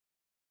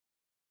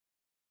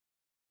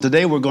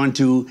Today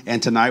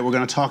tonight we're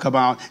going to talk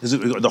about,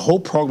 the whole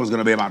program is going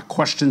to be about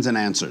questions and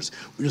answers.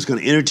 We're just going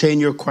to entertain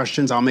your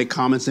questions. I'll make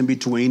comments in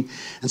between.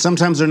 And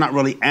sometimes they're not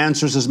really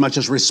answers as much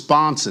as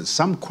responses.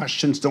 Some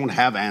questions don't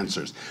have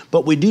answers.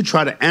 But we do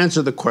try to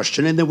answer the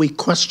question, and then we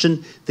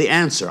question the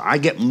answer. I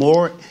get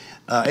more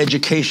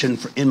education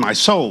in my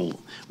soul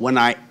when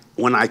I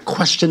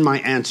question my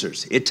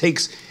answers. It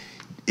takes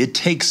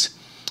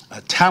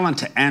talent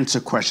to answer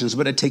questions,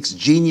 but it takes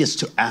genius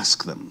to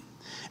ask them.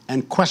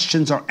 And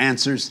questions are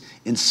answers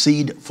in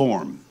seed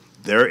form.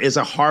 There is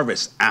a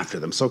harvest after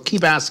them. So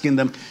keep asking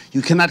them.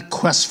 You cannot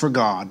quest for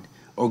God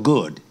or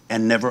good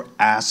and never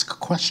ask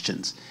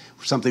questions.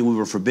 Something we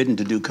were forbidden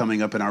to do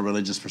coming up in our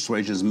religious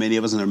persuasions. Many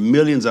of us, and there are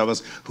millions of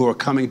us, who are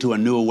coming to a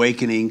new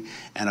awakening,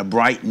 and a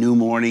bright new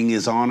morning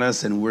is on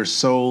us, and we're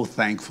so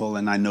thankful,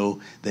 and I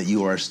know that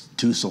you are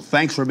too. So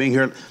thanks for being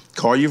here.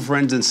 Call your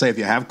friends and say if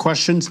you have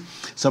questions.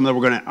 Some of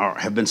them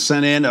have been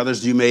sent in.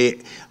 Others you may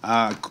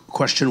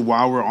question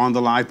while we're on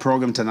the live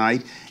program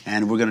tonight,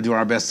 and we're going to do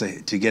our best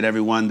to get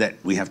everyone that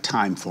we have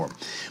time for.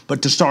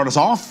 But to start us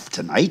off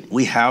tonight,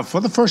 we have, for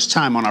the first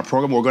time on our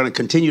program, we're going to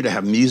continue to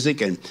have music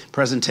and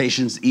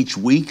presentations each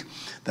week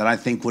that I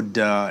think would,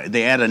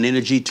 they add an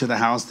energy to the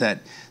house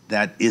that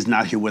is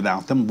not here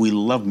without them. We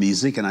love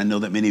music, and I know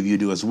that many of you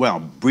do as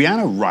well.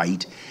 Brianna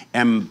Wright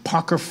and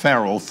Parker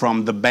Farrell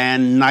from the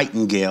band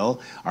Nightingale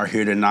are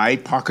here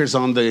tonight. Parker's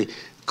on the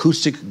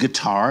acoustic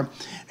guitar.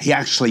 He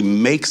actually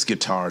makes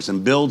guitars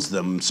and builds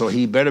them, so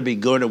he better be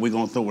good or we're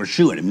going to throw a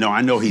shoe at him. No,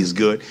 I know he's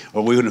good,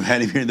 or we wouldn't have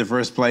had him here in the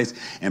first place.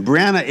 And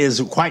Brianna is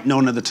quite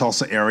known in the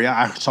Tulsa area.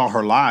 I saw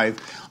her live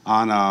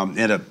on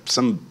at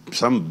some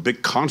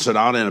big concert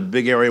out in a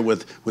big area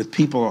with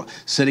people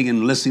sitting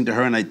and listening to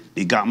her, and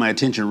it got my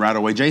attention right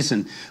away.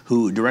 Jason,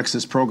 who directs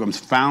this program,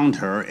 found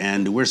her,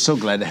 and we're so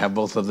glad to have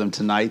both of them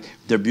tonight.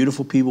 They're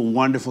beautiful people,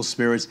 wonderful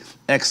spirits,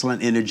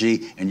 excellent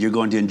energy, and you're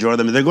going to enjoy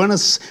them. And they're going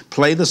to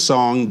play the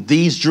song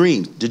 "These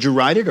Dreams." Did you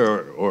write it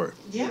or?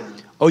 Yeah.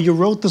 Oh, you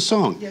wrote the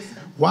song? Yes, sir.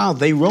 Wow,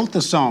 they wrote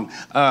the song.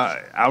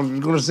 I was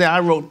going to say I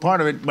wrote part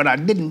of it, but I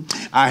didn't.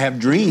 I have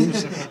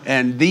dreams,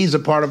 and these are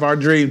part of our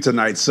dream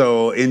tonight.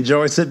 So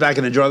enjoy, sit back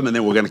and enjoy them, and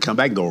then we're going to come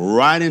back and go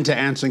right into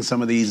answering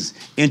some of these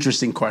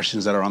interesting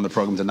questions that are on the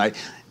program tonight.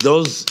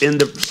 Those in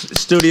the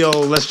studio,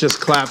 let's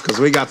just clap because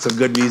we got some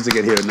good music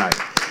in here tonight.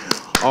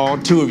 All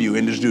two of you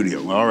in the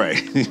studio. All right.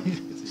 Hey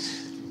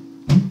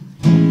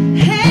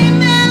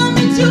man, I'll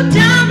meet you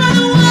down by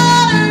the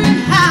water in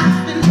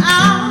half an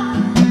hour.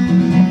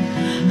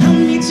 I'll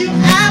meet you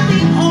at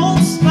the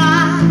old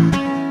spot.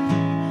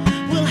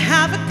 We'll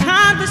have a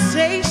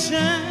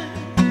conversation.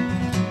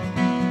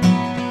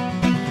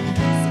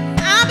 So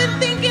I've been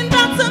thinking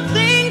about some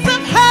things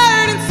I've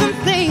heard and some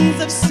things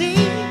I've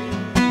seen.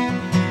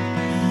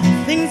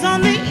 Things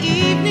on the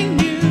evening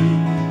news,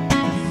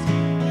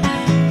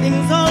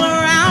 things all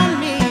around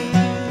me.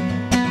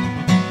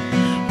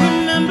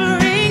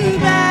 Remembering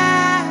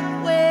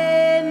back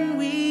when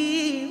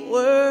we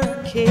were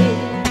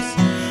kids,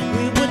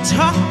 we were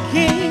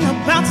talking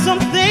about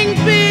something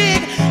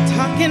big,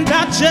 talking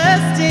about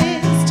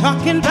justice,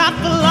 talking about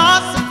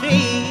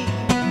philosophy.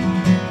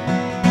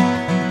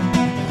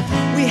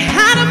 We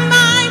had a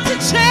mind to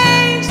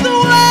change the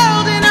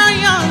world in our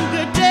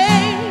younger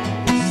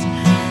days,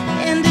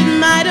 and it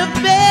might have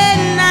been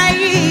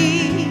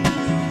naive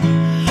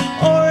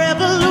or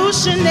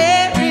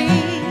revolutionary.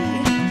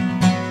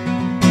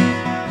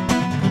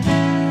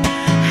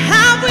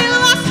 Have we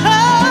lost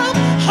hope,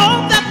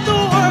 hope that the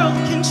world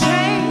can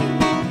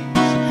change?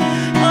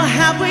 Or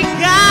have we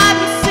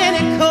gotten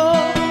cynical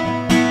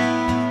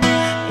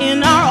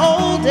in our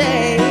old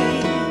days?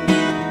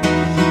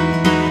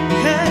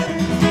 'Cause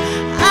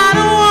I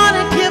don't want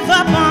to give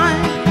up on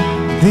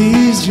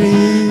These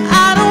dreams,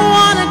 I don't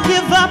want to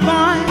give up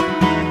on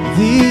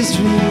these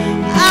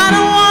dreams, I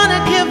don't want to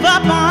give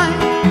up on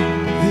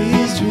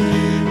these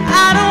dreams.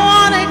 I don't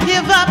want to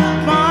give up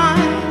on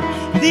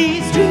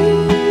these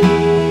dreams.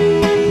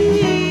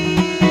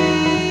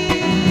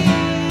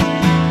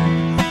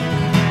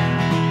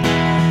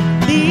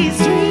 These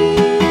dreams.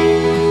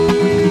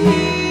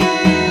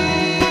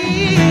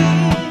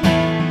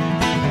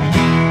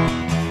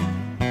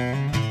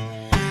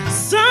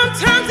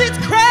 Sometimes it's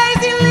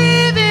crazy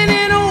living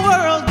in a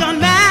world gone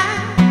mad,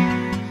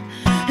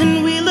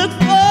 and we look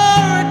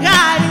for a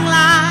guiding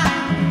light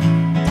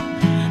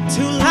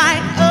to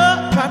light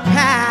up our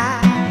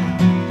path.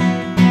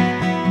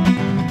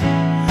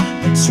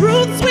 The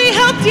truths we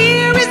held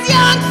dear as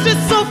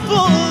youngsters, so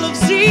full of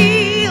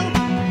zeal,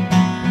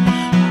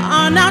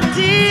 are now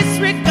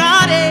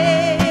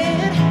disregarded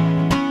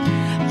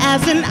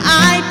as an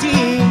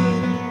ideal.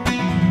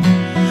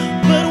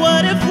 But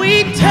what if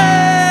we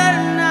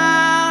turn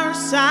our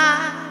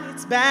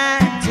sights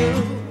back to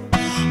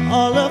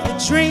all of the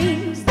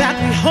dreams that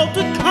we hoped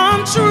would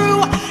come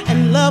true,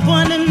 and love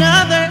one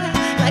another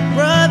like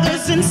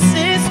brothers and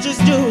sisters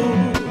do?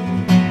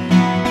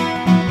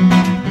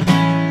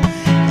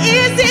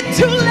 Is it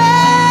too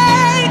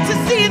late to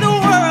see the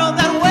world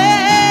that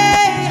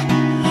way?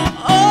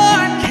 Or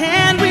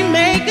can we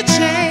make a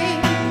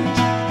change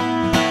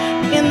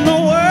in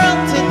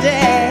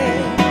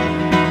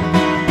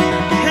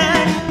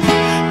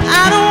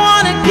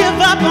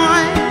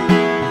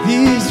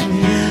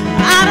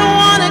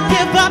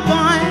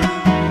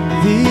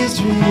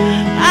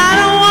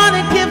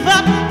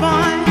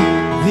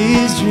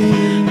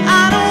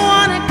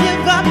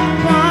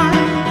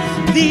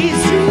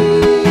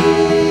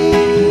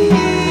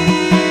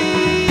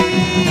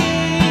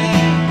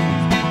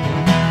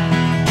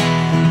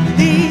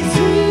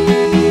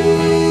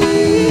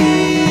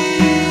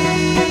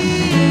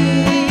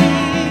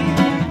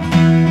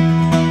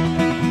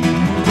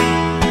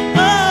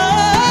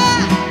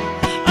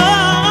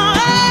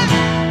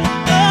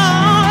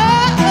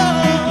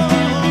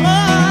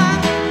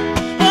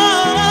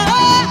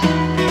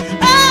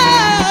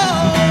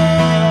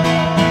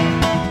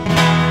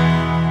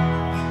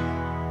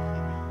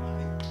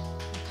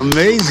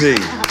amazing.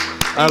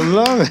 I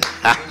love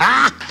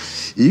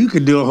it. You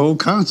could do a whole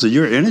concert.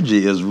 Your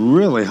energy is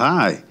really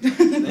high.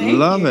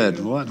 Love it.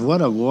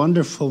 What a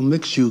wonderful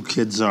mix you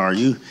kids are.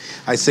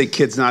 I say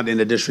kids not in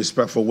a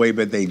disrespectful way,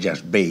 but they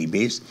just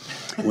babies.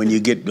 When you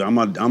get, I'm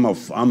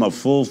a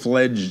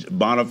full-fledged,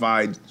 bona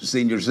fide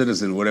senior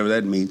citizen, whatever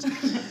that means.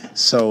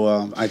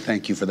 So I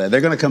thank you for that.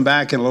 They're going to come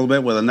back in a little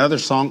bit with another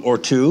song or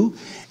two.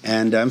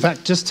 And in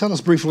fact, just tell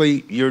us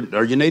briefly,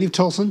 are you native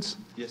Tulsans?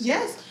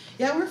 Yes.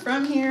 Yeah, we're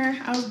from here.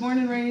 I was born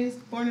and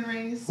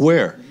raised.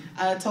 Where?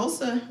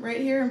 Tulsa, right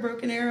here in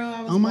Broken Arrow.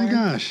 Oh my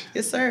gosh.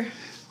 Yes, sir.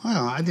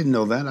 Well, I didn't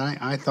know that.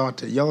 I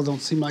thought y'all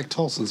don't seem like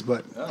Tulsans,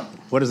 but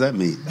what does that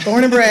mean?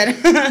 Born and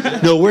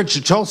bred. No,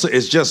 Tulsa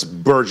is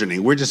just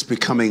burgeoning. We're just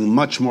becoming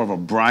much more of a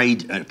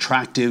bright,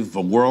 attractive,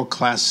 a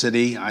world-class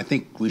city. I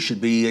think we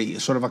should be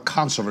sort of a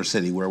consular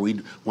city where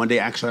we one day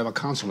actually have a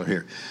consular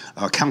here,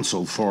 a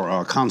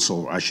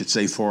consul, I should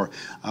say, for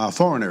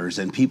foreigners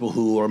and people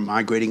who are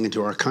migrating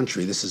into our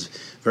country. This is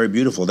very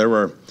beautiful. There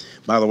were,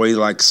 by the way,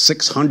 like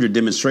 600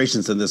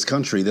 demonstrations in this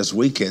country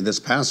this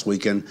past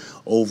weekend,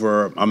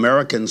 over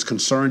Americans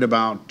concerned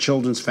about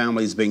children's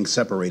families being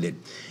separated.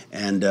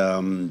 And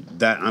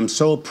that I'm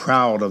so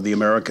proud of the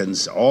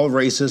Americans, all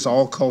races,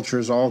 all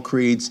cultures, all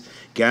creeds,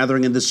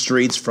 gathering in the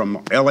streets from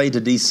LA to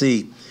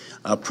DC,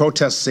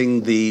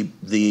 protesting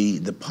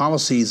the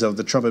policies of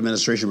the Trump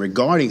administration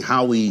regarding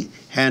how we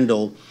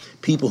handle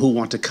people who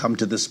want to come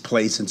to this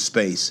place and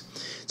space.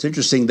 It's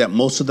interesting that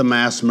most of the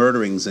mass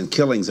murderings and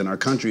killings in our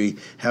country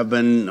have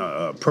been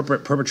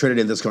perpetrated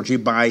in this country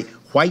by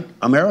white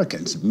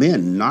Americans,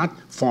 men, not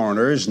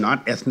foreigners,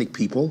 not ethnic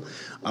people.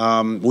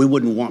 We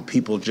wouldn't want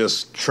people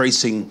just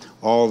tracing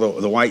all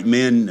the white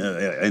men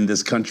in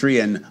this country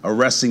and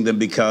arresting them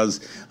because,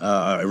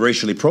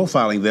 racially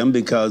profiling them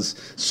because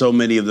so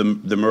many of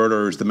the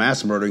murders, the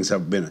mass murderings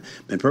have been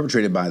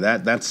perpetrated by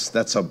that.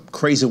 That's a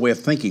crazy way of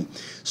thinking.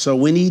 So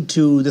we need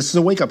to, this is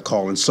a wake-up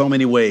call in so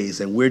many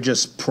ways, and we're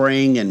just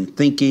praying and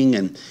thinking,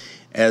 and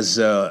as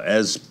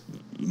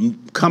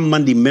Come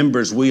Monday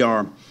members, we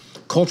are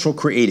cultural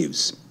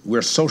creatives.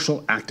 We're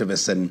social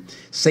activists and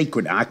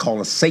sacred, I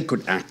call us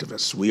sacred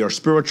activists. We are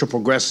spiritual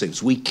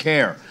progressives. We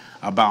care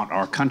about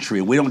our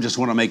country. We don't just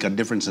want to make a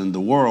difference in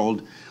the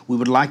world. We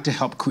would like to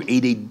help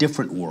create a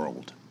different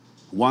world,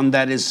 one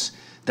that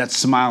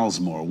smiles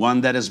more,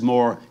 one that is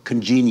more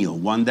congenial,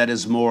 one that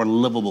is more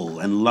livable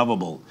and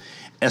lovable,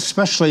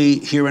 especially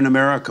here in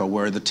America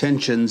where the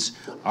tensions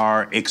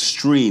are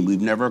extreme.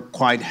 We've never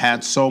quite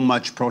had so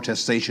much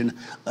protestation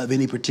of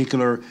any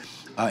particular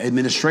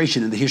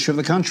administration in the history of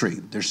the country.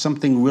 There's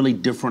something really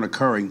different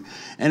occurring,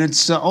 and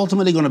it's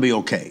ultimately going to be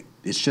okay.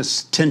 It's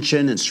just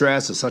tension and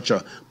stress. It's such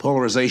a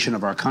polarization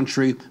of our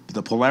country.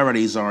 The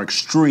polarities are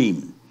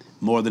extreme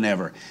more than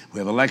ever. We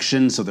have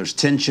elections, so there's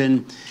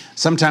tension.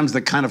 Sometimes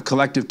the kind of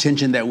collective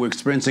tension that we're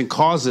experiencing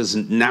causes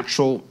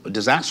natural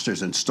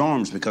disasters and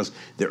storms because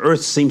the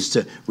earth seems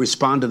to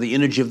respond to the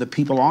energy of the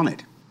people on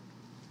it.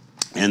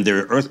 And there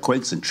are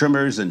earthquakes and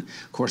tremors and,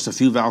 of course, a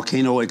few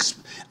volcano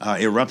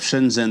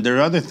eruptions, and there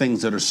are other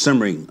things that are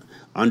simmering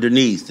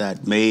underneath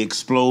that may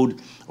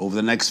explode over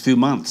the next few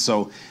months.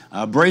 So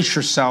brace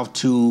yourself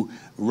to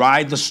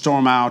ride the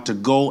storm out, to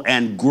go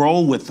and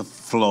grow with the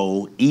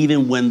flow,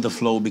 even when the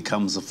flow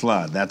becomes a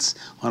flood. That's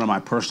one of my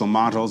personal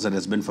mottos that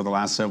has been for the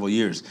last several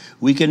years.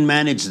 We can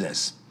manage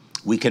this.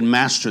 We can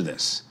master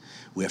this.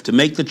 We have to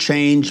make the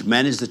change,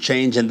 manage the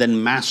change, and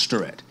then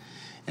master it.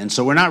 And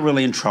so we're not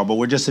really in trouble.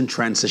 We're just in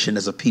transition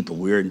as a people.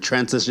 We're in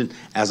transition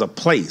as a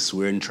place.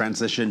 We're in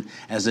transition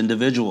as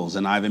individuals,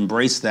 and I've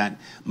embraced that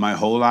my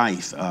whole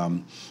life.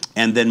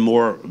 And then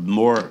more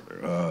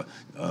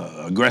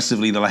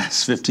aggressively the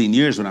last 15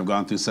 years when I've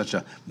gone through such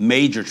a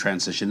major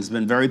transition. It's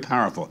been very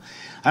powerful.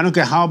 I don't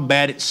care how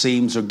bad it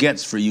seems or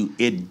gets for you,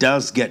 it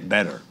does get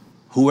better.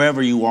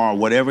 Whoever you are,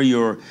 whatever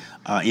you're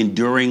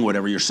enduring,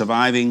 whatever you're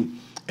surviving,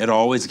 it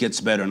always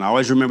gets better. And I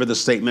always remember the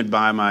statement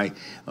by my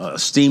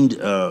esteemed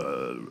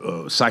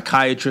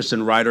psychiatrist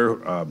and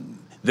writer,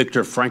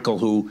 Viktor Frankl,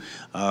 who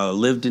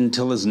lived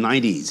until his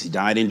 90s. He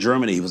died in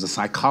Germany. He was a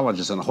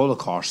psychologist and a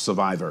Holocaust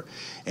survivor.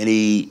 And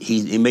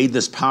he made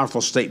this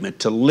powerful statement: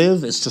 to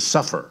live is to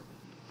suffer.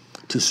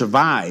 To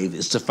survive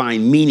is to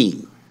find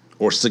meaning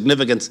or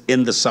significance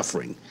in the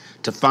suffering.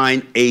 To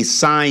find a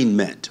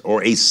assignment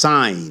or a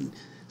sign,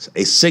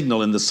 a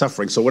signal in the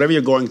suffering. So whatever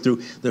you're going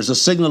through, there's a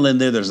signal in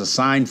there, there's a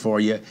sign for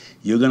you.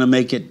 You're going to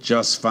make it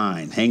just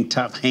fine. Hang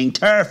tough,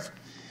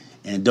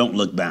 and don't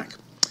look back.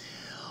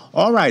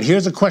 All right,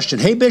 here's a question.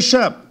 Hey,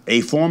 Bishop,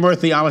 a former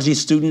theology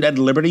student at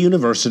Liberty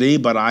University,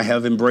 but I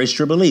have embraced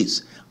your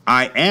beliefs.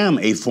 I am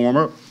a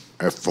former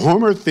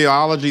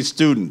theology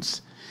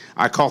student.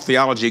 I call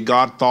theology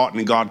God thought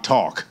and God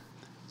talk.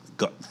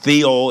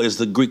 Theo is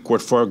the Greek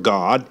word for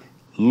God.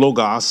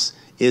 Logos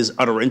is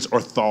utterance or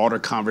thought or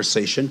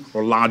conversation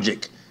or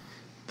logic,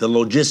 the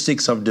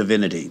logistics of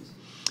divinity.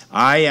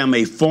 I am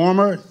a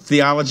former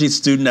theology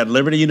student at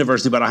Liberty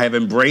University, but I have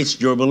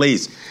embraced your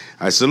beliefs.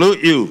 I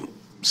salute you,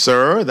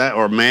 sir,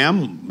 or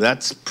ma'am.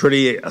 That's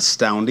pretty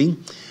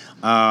astounding,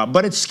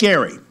 but it's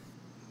scary.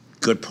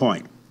 Good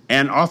point.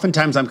 And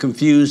oftentimes I'm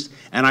confused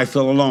and I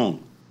feel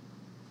alone.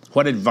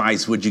 What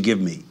advice would you give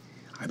me?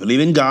 I believe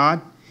in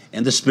God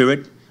and the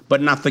Spirit,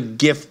 but not the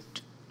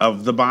gift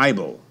of the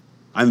Bible.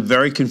 I'm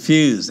very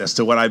confused as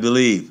to what I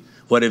believe.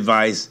 What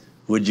advice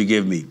would you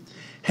give me?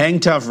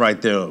 Hang tough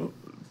right there,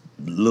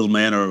 little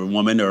man or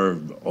woman or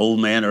old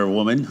man or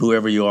woman,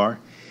 whoever you are.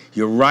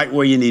 You're right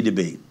where you need to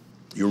be.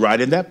 You're right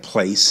in that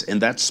place, in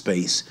that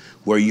space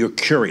where you're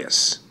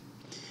curious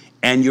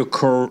and you're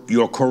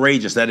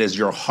courageous. That is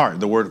your heart.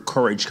 The word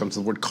courage comes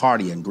from the word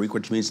cardia in Greek,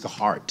 which means the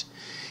heart.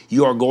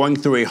 You are going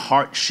through a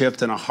heart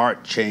shift and a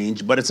heart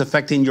change, but it's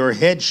affecting your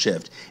head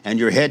shift and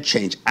your head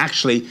change.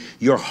 Actually,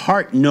 your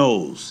heart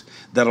knows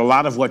that a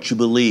lot of what you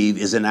believe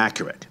is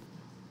inaccurate.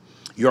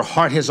 Your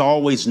heart has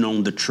always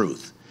known the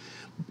truth.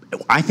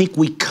 I think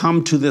we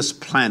come to this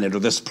planet or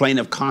this plane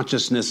of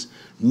consciousness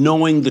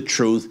knowing the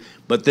truth,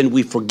 but then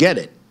we forget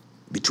it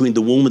between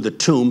the womb and the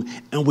tomb,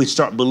 and we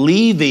start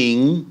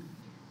believing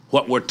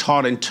what we're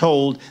taught and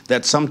told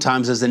that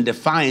sometimes is in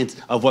defiance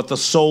of what the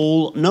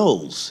soul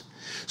knows.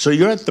 So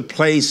you're at the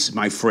place,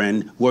 my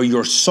friend, where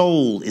your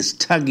soul is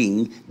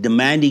tugging,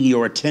 demanding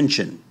your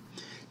attention.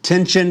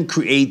 Tension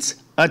creates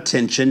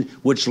attention,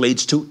 which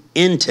leads to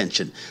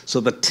intention. So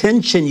the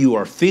tension you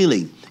are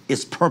feeling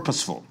is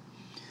purposeful.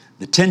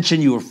 The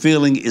tension you are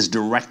feeling is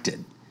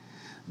directed.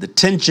 The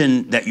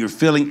tension that you're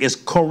feeling is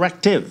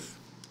corrective.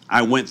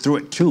 I went through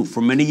it too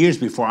for many years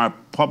before I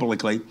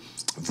publicly,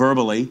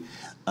 verbally,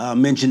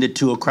 mentioned it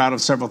to a crowd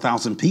of several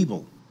thousand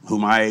people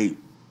whom I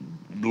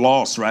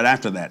lost right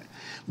after that.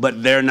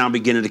 But they're now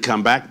beginning to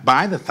come back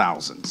by the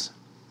thousands.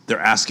 They're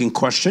asking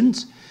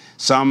questions.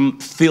 Some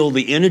feel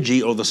the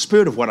energy or the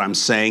spirit of what I'm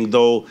saying,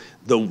 though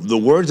the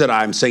words that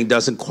I'm saying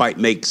doesn't quite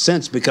make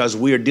sense because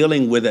we are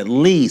dealing with at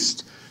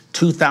least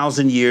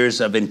 2,000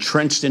 years of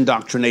entrenched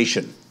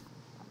indoctrination.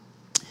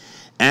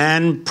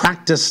 And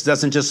practice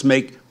doesn't just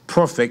make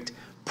perfect,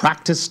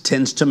 practice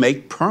tends to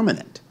make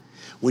permanent.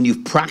 When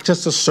you've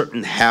practiced a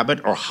certain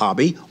habit or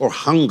hobby or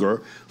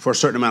hunger for a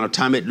certain amount of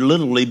time, it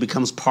literally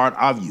becomes part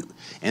of you.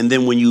 And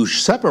then when you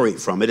separate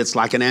from it, it's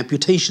like an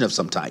amputation of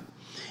some type.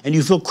 And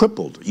you feel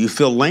crippled, you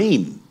feel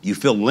lame, you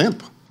feel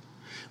limp.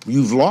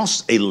 You've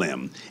lost a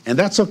limb, and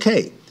that's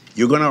okay.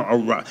 You're going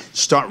to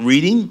start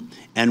reading,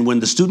 and when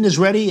the student is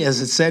ready,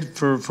 as it said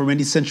for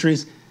many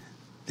centuries,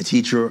 the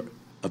teacher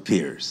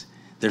appears.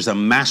 There's a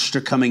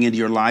master coming into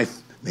your life,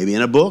 maybe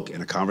in a book,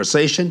 in a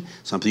conversation,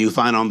 something you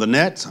find on the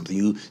net, something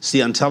you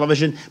see on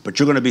television, but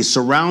you're going to be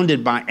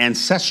surrounded by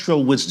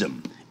ancestral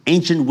wisdom.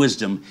 Ancient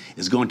wisdom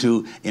is going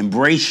to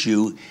embrace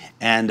you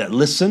and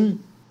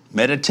listen,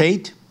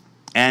 meditate,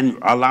 and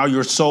allow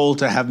your soul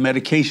to have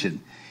medication,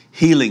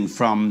 healing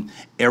from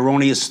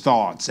erroneous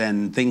thoughts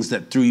and things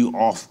that threw you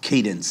off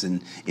cadence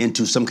and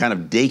into some kind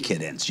of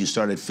decadence. You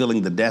started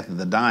feeling the death and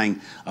the dying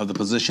of the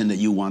position that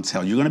you once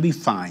held. You're going to be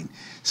fine.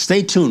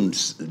 Stay tuned.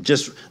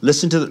 Just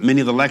listen to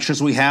many of the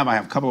lectures we have. I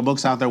have a couple of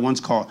books out there.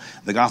 One's called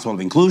The Gospel of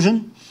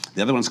Inclusion.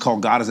 The other one's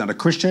called God is Not a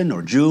Christian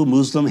or Jew,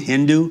 Muslim,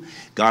 Hindu.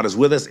 God is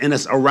with us, in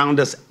us, around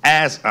us,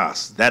 as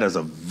us. That is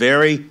a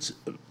very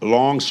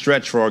long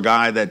stretch for a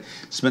guy that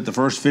spent the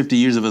first 50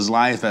 years of his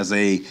life as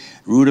a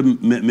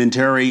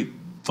rudimentary,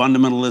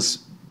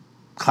 fundamentalist,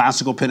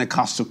 classical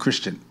Pentecostal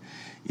Christian.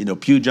 You know,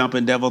 pew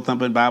jumping, devil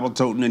thumping, Bible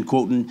toting and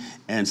quoting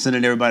and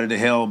sending everybody to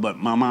hell, but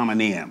my mom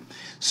and them.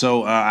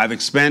 So I've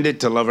expanded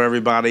to love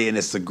everybody, and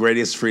it's the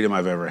greatest freedom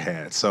I've ever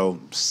had. So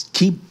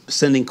keep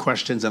sending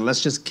questions, and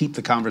let's just keep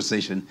the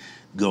conversation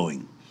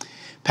going.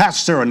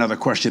 Pastor, another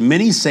question.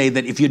 Many say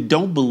that if you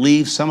don't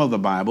believe some of the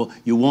Bible,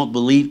 you won't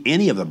believe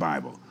any of the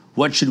Bible.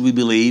 What should we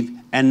believe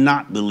and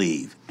not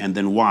believe, and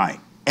then why?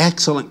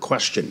 Excellent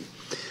question.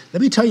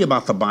 Let me tell you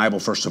about the Bible,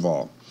 first of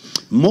all.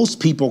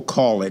 Most people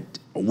call it,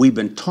 we've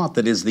been taught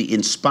that is the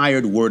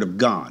inspired word of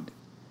God,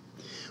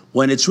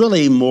 when it's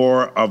really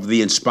more of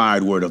the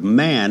inspired word of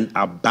man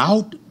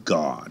about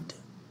God.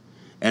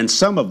 And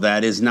some of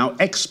that is now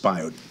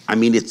expired. I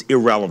mean, it's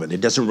irrelevant.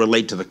 It doesn't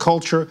relate to the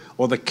culture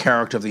or the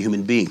character of the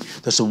human being.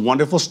 There's some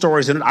wonderful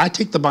stories in it. I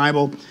take the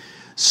Bible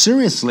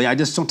seriously. I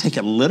just don't take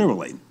it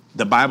literally.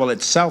 The Bible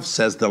itself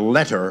says the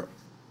letter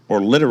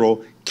or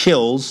literal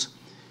kills,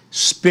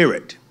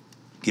 spirit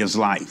gives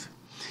life.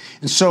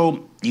 And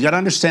so you got to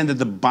understand that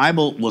the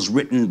Bible was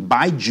written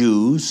by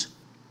Jews,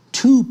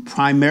 to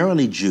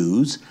primarily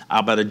Jews,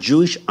 about a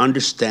Jewish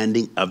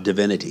understanding of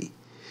divinity.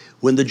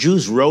 When the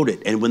Jews wrote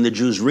it and when the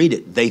Jews read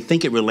it, they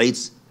think it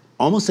relates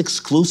almost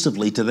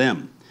exclusively to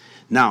them.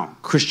 Now,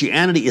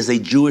 Christianity is a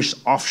Jewish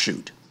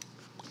offshoot.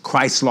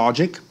 Christ's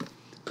logic,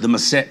 the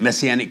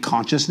messianic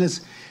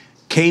consciousness,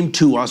 came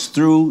to us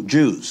through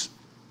Jews.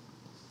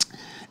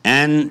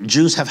 And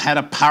Jews have had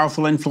a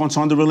powerful influence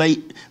on the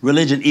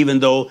religion, even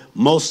though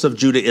most of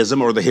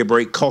Judaism or the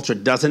Hebraic culture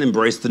doesn't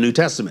embrace the New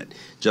Testament,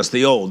 just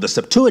the Old. The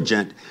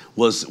Septuagint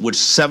was which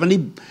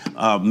 70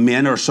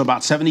 men, or so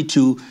about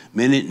 72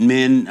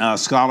 men,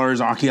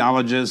 scholars,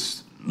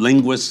 archaeologists,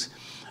 linguists,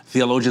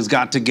 theologians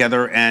got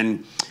together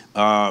and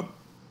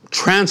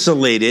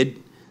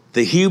translated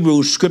the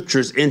Hebrew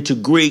scriptures into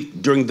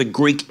Greek during the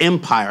Greek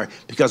Empire,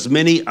 because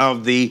many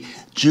of the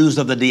Jews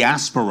of the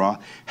diaspora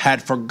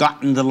had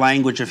forgotten the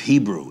language of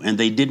Hebrew and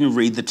they didn't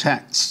read the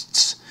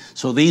texts.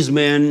 So these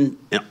men,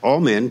 all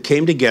men,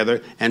 came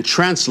together and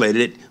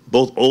translated it,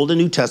 both Old and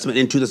New Testament,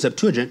 into the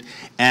Septuagint,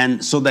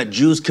 and so that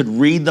Jews could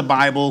read the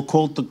Bible,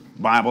 quote the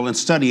Bible, and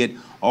study it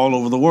all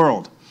over the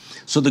world.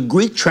 So the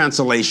Greek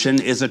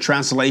translation is a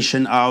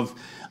translation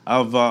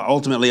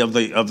ultimately of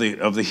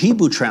the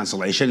Hebrew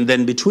translation.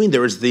 Then between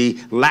there is the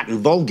Latin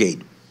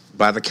Vulgate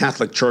by the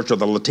Catholic Church or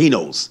the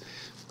Latinos.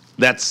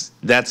 That's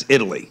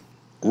Italy,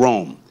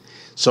 Rome.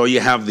 So you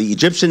have the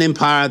Egyptian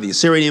Empire, the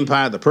Assyrian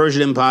Empire, the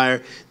Persian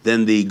Empire,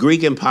 then the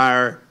Greek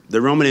Empire, the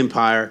Roman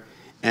Empire,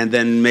 and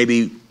then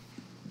maybe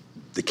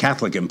the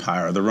Catholic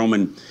Empire, the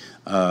Roman,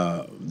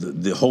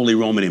 the Holy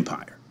Roman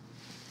Empire.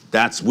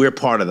 We're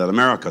part of that.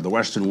 America, the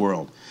Western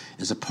world,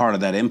 is a part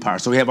of that empire.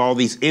 So we have all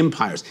these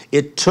empires.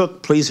 It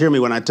took, please hear me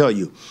when I tell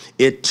you,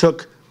 it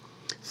took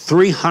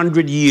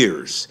 300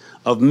 years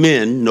of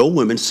men, no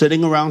women,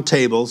 sitting around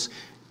tables,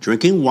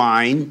 drinking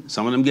wine,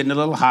 some of them getting a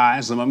little high,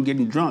 some of them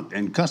getting drunk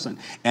and cussing,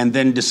 and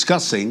then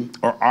discussing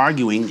or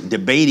arguing,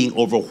 debating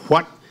over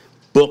what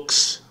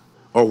books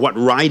or what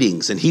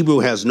writings. And Hebrew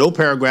has no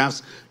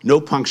paragraphs, no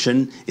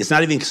punctuation. It's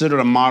not even considered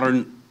a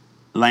modern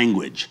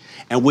language.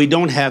 And we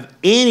don't have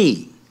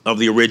any of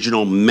the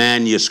original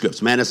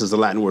manuscripts. Manus is the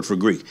Latin word for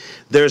Greek.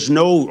 There's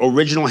no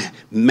original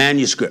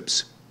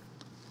manuscripts.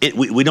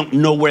 We don't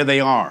know where they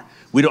are.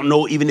 We don't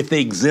know even if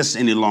they exist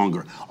any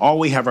longer. All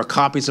we have are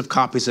copies of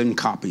copies and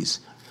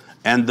copies.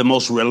 And the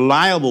most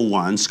reliable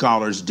ones,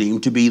 scholars deem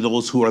to be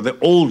those who are the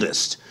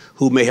oldest,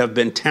 who may have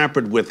been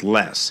tampered with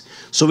less.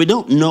 So we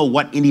don't know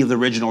what any of the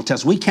original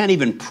texts. We can't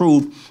even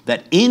prove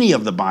that any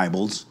of the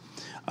Bibles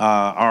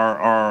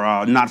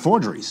are not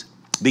forgeries,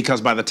 because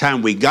by the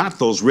time we got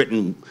those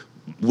written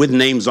with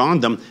names on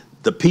them,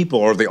 the people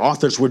or the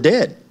authors were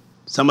dead.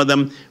 Some of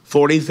them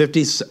 40,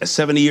 50,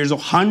 70 years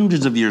old,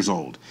 hundreds of years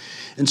old.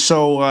 And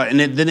so,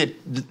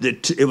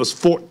 it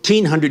was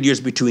 1,400 years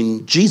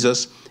between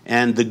Jesus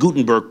and the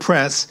Gutenberg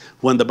press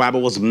when the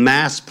Bible was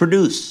mass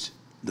produced,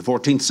 the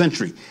 14th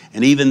century.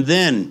 And even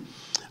then,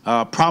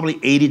 probably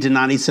 80 to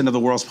 90% of the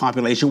world's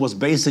population was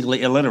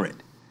basically illiterate.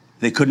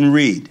 They couldn't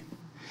read.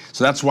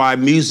 So that's why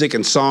music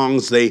and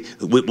songs,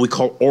 we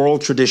call oral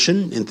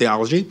tradition in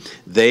theology.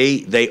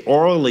 They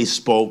orally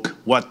spoke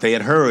what they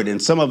had heard,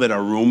 and some of it are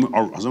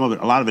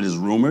a lot of it is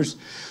rumors.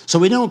 So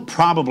we don't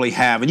probably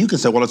have, and you can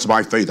say, well, it's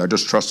by faith. I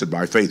just trusted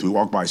by faith. We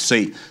walk by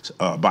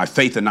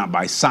faith and not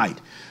by sight.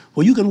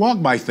 Well, you can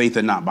walk by faith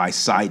and not by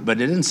sight, but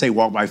it didn't say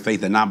walk by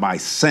faith and not by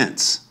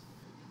sense.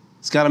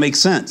 It's got to make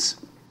sense.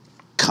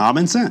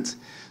 Common sense.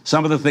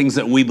 Some of the things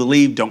that we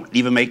believe don't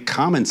even make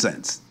common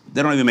sense.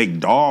 They don't even make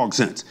dog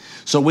sense.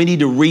 So we need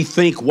to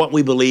rethink what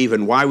we believe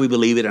and why we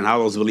believe it and how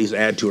those beliefs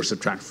add to or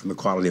subtract from the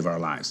quality of our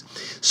lives.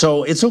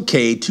 So it's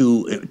okay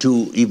to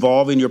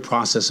evolve in your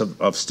process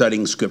of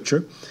studying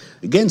Scripture.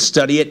 Again,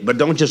 study it, but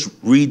don't just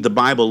read the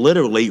Bible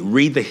literally.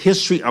 Read the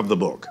history of the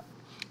book,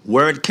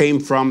 where it came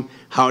from,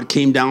 how it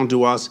came down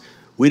to us.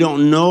 We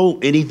don't know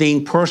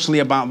anything personally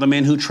about the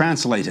men who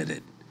translated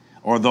it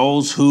or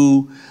those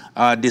who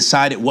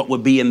decided what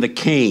would be in the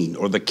cane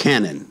or the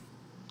canon.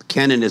 The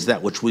canon is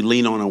that which we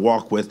lean on and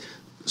walk with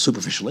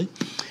superficially.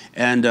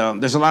 And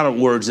there's a lot of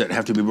words that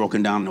have to be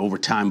broken down over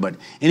time. But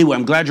anyway,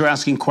 I'm glad you're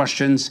asking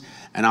questions,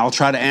 and I'll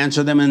try to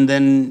answer them and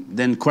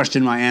then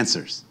question my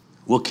answers.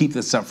 We'll keep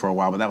this up for a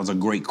while, but that was a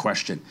great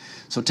question.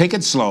 So take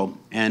it slow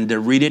and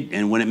read it,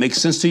 and when it makes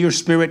sense to your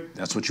spirit,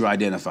 that's what you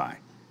identify.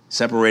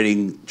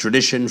 Separating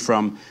tradition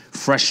from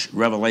fresh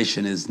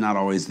revelation is not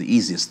always the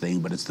easiest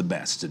thing, but it's the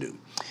best to do.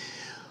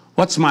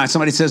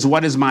 Somebody says,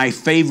 what is my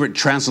favorite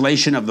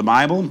translation of the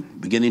Bible? I'm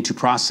beginning the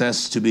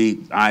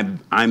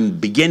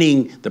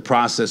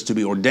process to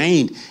be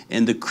ordained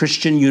in the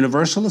Christian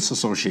Universalist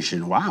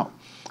Association. Wow.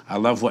 I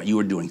love what you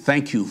are doing.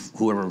 Thank you,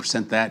 whoever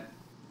sent that.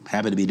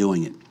 Happy to be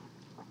doing it.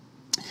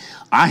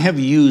 I have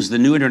used the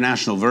New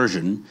International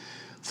Version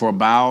for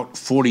about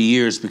 40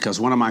 years because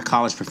one of my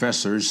college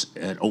professors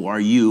at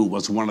ORU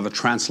was one of the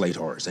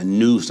translators and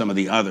knew some of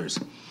the others.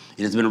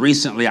 It has been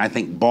recently, I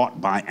think, bought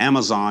by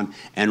Amazon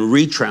and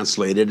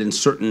retranslated, and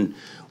certain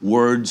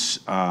words,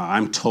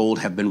 I'm told,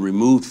 have been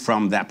removed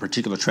from that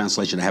particular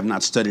translation. I have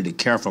not studied it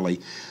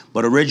carefully,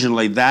 but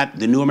originally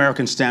the New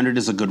American Standard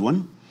is a good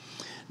one.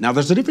 Now,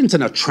 there's a difference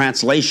in a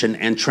translation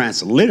and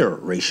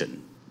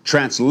transliteration.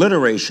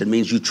 Transliteration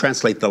means you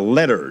translate the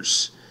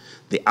letters,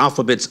 the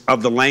alphabets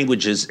of the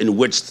languages in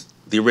which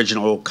the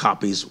original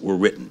copies were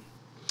written.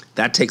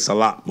 That takes a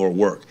lot more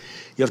work.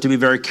 You have to be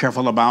very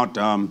careful about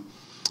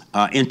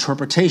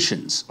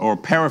interpretations or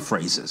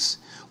paraphrases.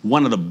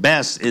 One of the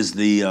best is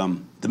the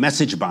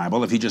Message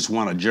Bible. If you just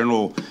want a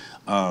general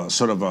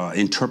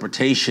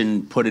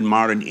interpretation put in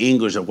modern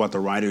English of what the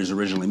writers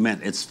originally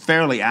meant, it's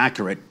fairly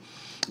accurate,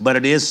 but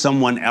it is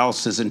someone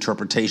else's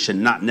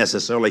interpretation, not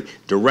necessarily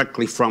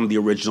directly from the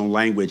original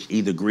language,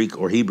 either Greek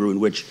or Hebrew, in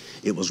which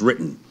it was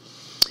written.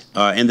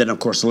 And then, of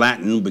course,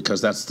 Latin,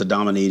 because that's the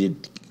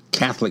dominated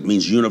Catholic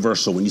means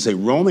universal. When you say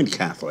Roman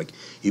Catholic,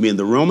 you mean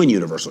the Roman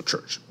Universal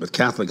Church. But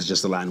Catholic is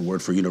just a Latin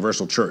word for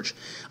universal church.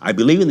 I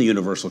believe in the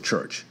universal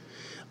church.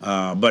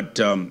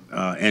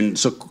 And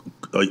so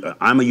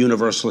I'm a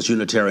Universalist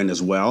Unitarian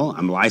as well.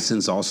 I'm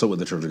licensed also with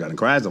the Church of God in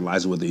Christ. I'm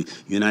licensed with the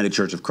United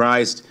Church of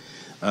Christ.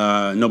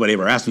 Nobody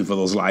ever asked me for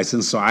those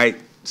licenses, so I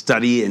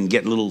study and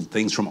get little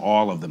things from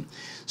all of them.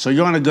 So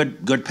you're on a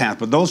good path,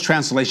 but those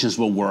translations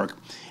will work.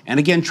 And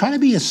again, try to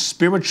be as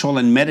spiritual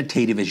and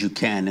meditative as you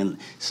can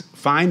and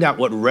find out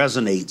what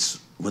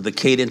resonates with the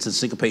cadence and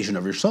syncopation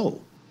of your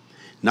soul.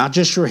 Not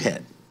just your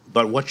head,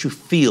 but what you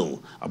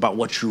feel about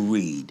what you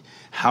read,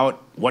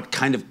 what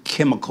kind of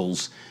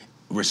chemicals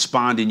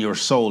respond in your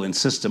soul and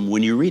system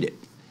when you read it.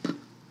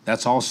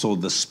 That's also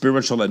the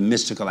spiritual and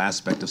mystical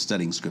aspect of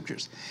studying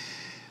scriptures.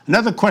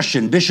 Another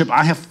question, Bishop,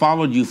 I have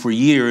followed you for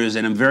years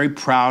and I'm very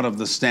proud of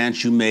the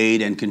stance you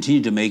made and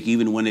continue to make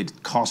even when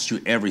it costs you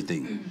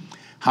everything.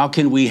 How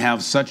can we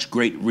have such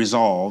great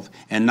resolve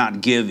and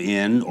not give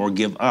in or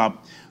give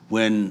up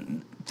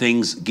when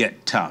things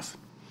get tough?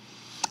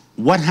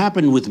 What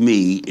happened with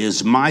me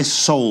is my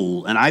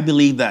soul, and I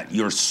believe that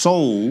your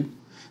soul,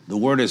 the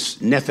word is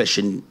nephesh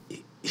in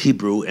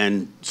Hebrew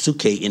and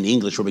suke in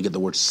English, where we get the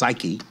word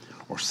psyche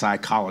or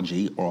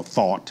psychology or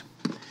thought.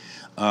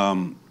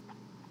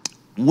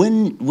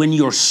 When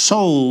your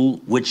soul,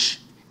 which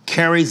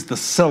carries the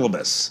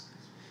syllabus,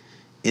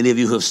 any of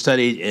you who have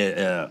studied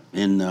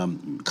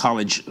in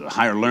college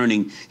higher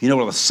learning, you know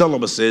what the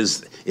syllabus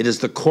is. It is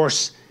the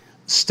course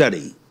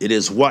study. It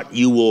is what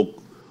you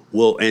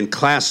will in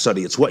class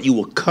study. It's what you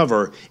will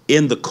cover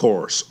in the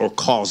course or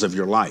cause of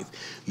your life.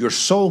 Your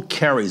soul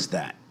carries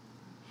that.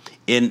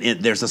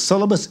 There's a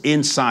syllabus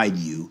inside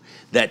you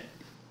that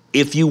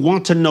if you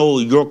want to know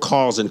your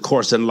cause and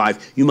course in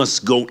life, you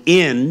must go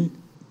in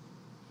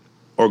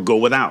or go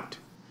without.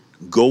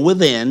 Go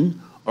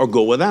within or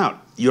go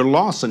without. You're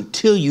lost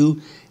until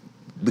you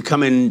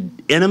become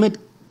in intimate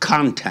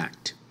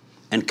contact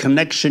and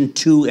connection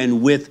to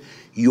and with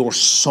your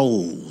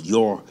soul,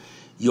 your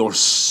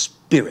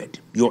spirit,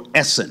 your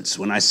essence.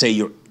 When I say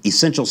your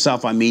essential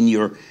self, I mean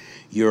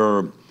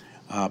your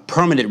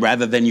permanent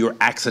rather than your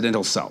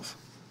accidental self.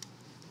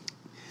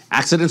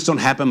 Accidents don't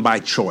happen by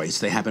choice,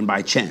 they happen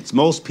by chance.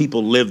 Most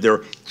people live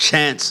their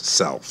chance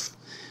self,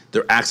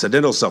 their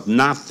accidental self,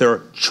 not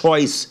their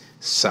choice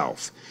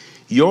self.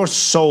 Your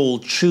soul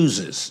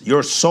chooses.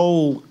 Your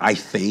soul, I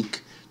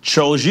think,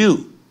 chose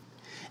you.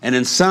 And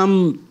in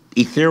some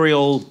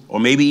ethereal or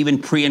maybe even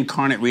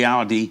pre-incarnate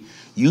reality,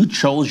 you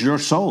chose your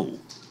soul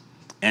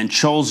and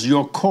chose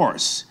your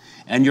course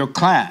and your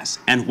class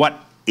and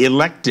what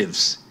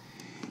electives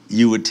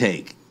you would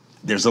take.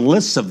 There's a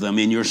list of them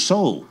in your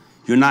soul.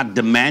 You're not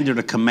demanded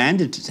or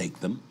commanded to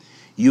take them.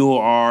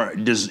 Your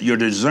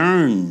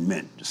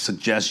discernment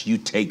suggests you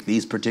take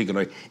these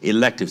particular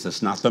electives.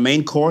 That's not the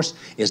main course.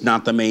 It's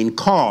not the main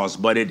cause,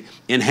 but it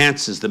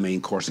enhances the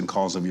main course and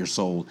cause of your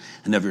soul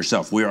and of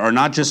yourself. We are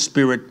not just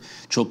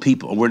spiritual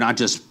people. We're not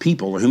just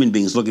people or human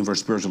beings looking for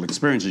spiritual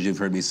experiences. You've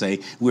heard me say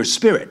we're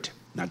spirit,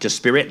 not just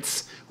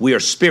spirits. We are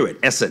spirit,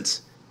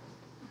 essence,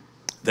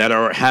 that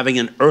are having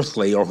an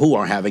earthly or who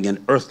are having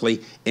an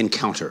earthly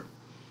encounter,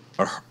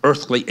 or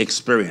earthly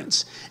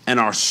experience. And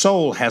our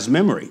soul has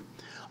memory.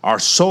 Our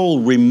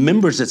soul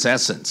remembers its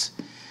essence.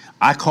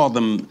 I call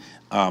them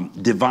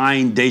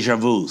divine deja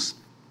vus.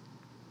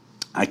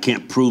 I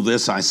can't prove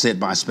this. I say it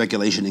by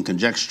speculation and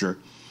conjecture.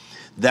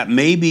 That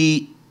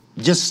maybe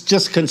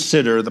just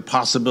consider the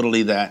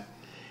possibility that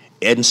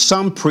in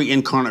some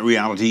pre-incarnate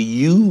reality,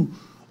 you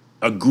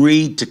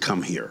agreed to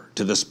come here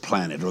to this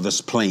planet or this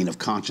plane of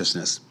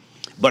consciousness,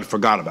 but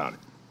forgot about it.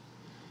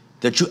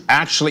 That you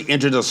actually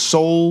entered a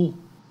soul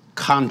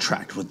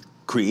contract with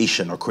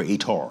creation or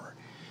creator.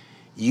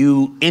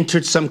 You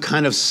entered some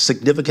kind of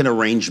significant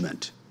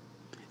arrangement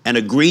and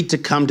agreed to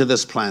come to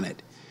this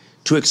planet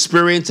to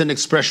experience and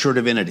express your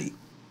divinity.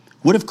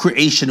 What if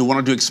creation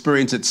wanted to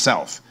experience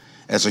itself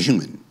as a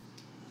human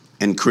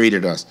and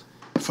created us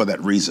for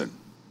that reason?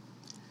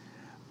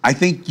 I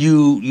think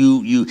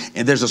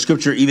and there's a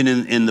scripture even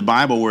in the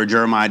Bible where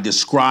Jeremiah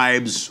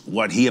describes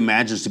what he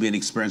imagines to be an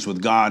experience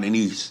with God, and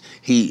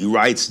he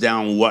writes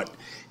down what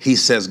he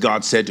says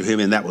God said to him,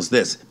 and that was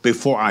this: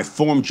 before I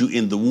formed you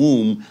in the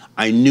womb,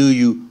 I knew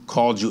you,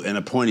 called you, and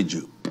appointed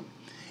you.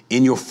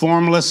 In your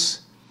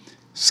formless,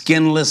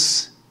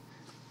 skinless,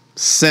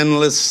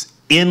 sinless,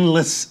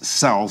 endless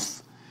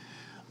self,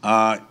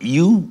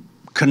 you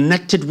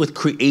connected with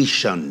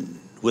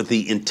creation, with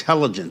the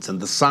intelligence and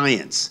the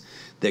science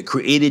that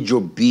created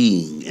your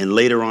being and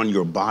later on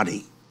your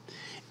body.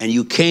 And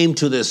you came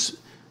to this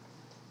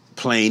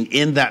plane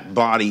in that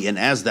body and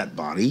as that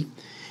body.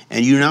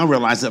 And you now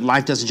realize that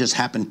life doesn't just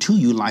happen to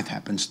you, life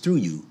happens through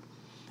you.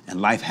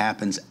 And life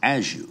happens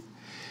as you.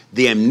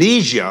 The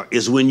amnesia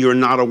is when you're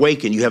not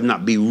awakened. You have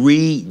not been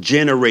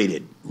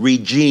regenerated,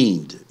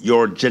 regened.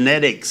 Your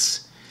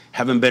genetics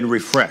haven't been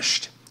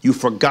refreshed. You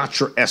forgot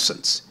your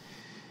essence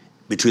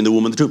between the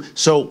womb and the tomb.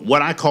 So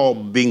what I call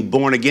being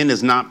born again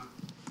is not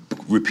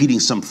repeating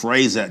some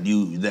phrase that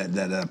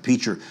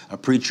a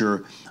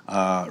preacher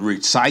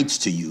recites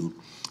to you,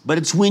 but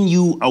it's when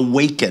you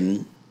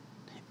awaken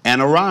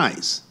and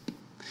arise.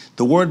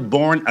 The word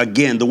born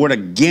again, the word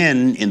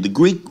again in the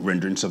Greek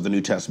renderings of the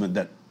New Testament,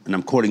 and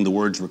I'm quoting the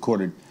words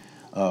recorded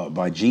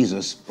by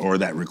Jesus, or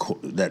that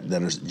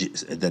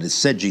is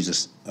said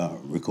Jesus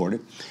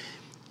recorded.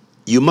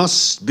 You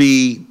must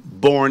be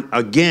born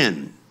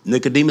again.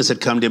 Nicodemus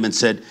had come to him and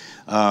said,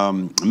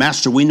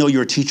 Master, we know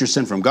you're a teacher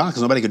sent from God,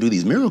 because nobody could do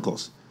these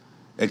miracles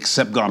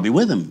except God be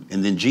with him.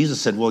 And then Jesus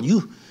said, well,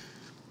 you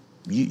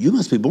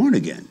must be born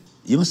again.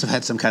 You must have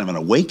had some kind of an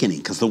awakening,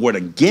 because the word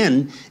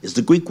again is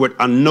the Greek word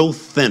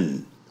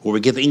anothen, where we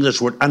get the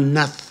English word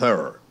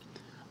another,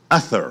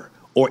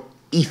 or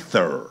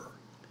ether.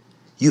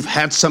 You've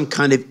had some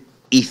kind of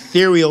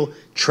ethereal,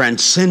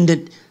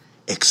 transcendent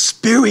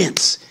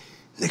experience,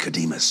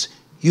 Nicodemus.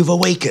 You've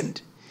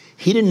awakened.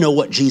 He didn't know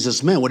what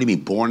Jesus meant. What do you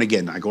mean, born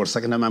again? I go a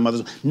second time my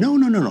mother's.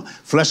 No.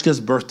 Flesh gives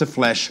birth to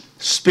flesh.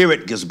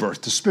 Spirit gives birth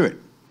to spirit.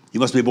 You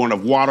must be born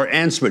of water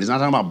and spirit. He's not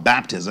talking about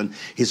baptism.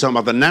 He's talking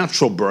about the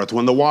natural birth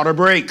when the water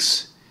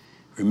breaks.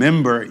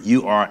 Remember,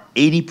 you are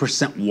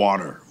 80%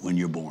 water when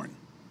you're born.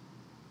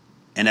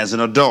 And as an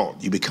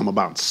adult, you become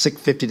about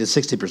 50 to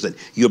 60%.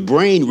 Your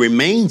brain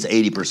remains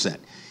 80%.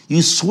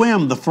 You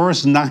swim the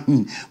first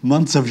 9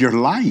 months of your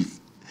life.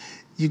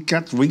 We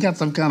got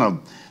some kind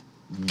of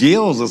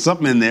gills or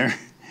something in there.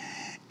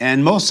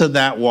 And most of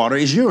that water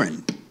is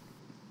urine.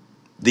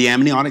 The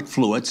amniotic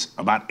fluids,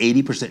 about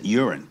 80%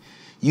 urine.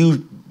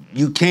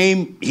 You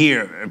came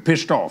here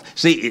pissed off.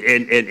 See,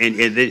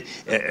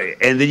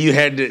 and then you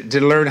had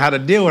to learn how to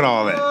deal with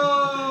all that.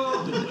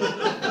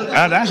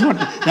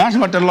 That's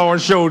what the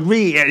Lord showed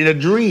me in a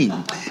dream.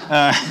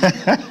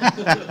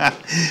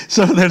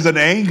 So there's an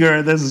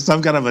anger, there's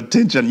some kind of a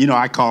tension. You know,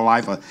 I call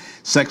life a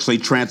sexually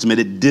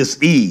transmitted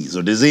disease,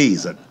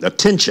 a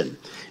tension.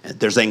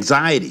 There's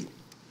anxiety.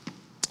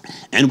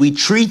 And we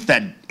treat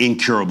that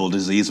incurable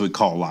disease we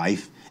call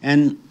life,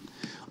 and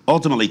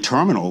ultimately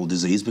terminal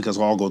disease, because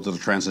we all go through the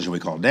transition we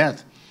call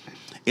death.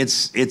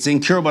 It's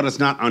incurable, but it's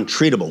not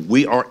untreatable.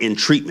 We are in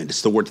treatment.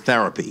 It's the word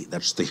therapy.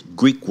 That's the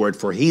Greek word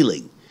for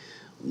healing.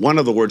 One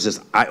of the words is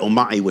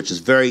iomai, which is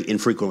very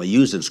infrequently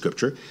used in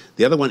Scripture.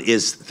 The other one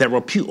is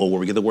therapeuo, where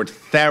we get the word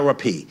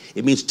therapy.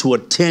 It means to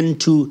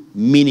attend to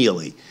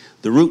menially.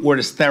 The root word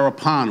is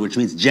therapon, which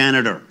means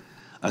janitor,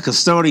 a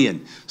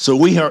custodian. So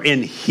we are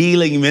in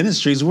healing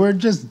ministries. We're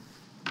just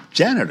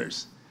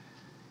janitors.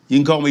 You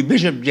can call me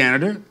Bishop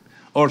Janitor,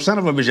 or son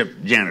of a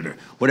bishop janitor,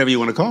 whatever you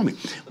want to call me.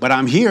 But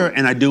I'm here,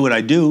 and I do what I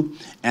do,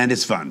 and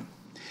it's fun.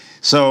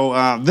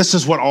 So this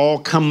is what all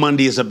Come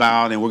Monday is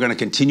about, and we're going to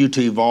continue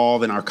to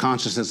evolve in our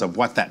consciousness of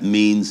what that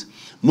means.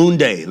 Moon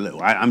Day,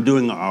 I'm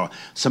doing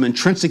some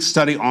intrinsic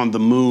study on the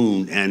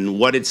moon and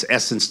what its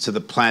essence to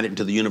the planet and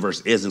to the universe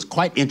is. It's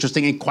quite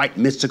interesting and quite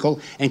mystical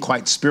and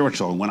quite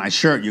spiritual. And when I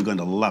share it, you're going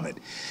to love it.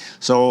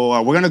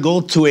 So we're going to go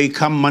to a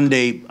Come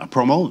Monday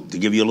promo to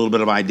give you a little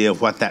bit of idea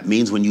of what that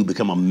means when you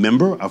become a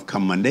member of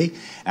Come Monday.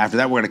 After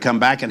that, we're going to come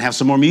back and have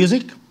some more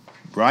music,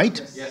 right?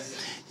 Yes.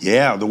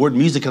 Yeah, the word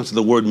music comes from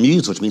the word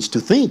muse, which means to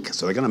think.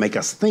 So they're going to make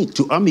us think.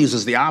 To amuse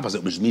is the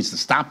opposite, which means to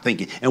stop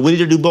thinking. And we need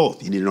to do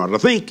both. You need to know how to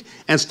think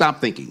and stop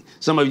thinking.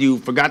 Some of you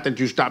forgot that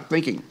you stopped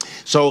thinking.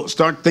 So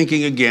start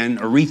thinking again,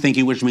 or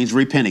rethinking, which means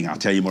repenting. I'll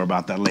tell you more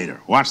about that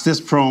later. Watch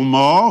this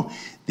promo.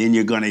 Then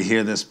you're going to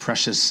hear this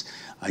precious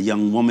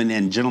young woman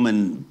and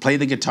gentleman play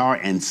the guitar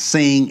and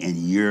sing, and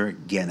you're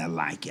going to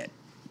like it.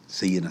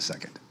 See you in a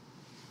second.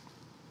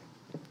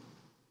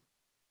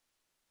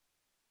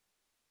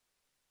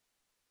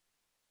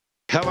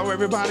 Hello,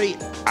 everybody.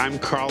 I'm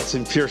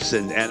Carlton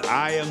Pearson, and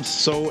I am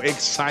so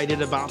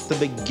excited about the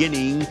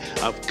beginning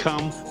of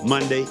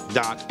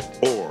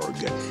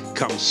ComeMonday.org.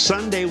 Come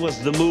Sunday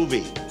was the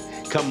movie.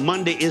 Come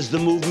Monday is the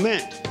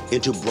movement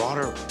into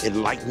broader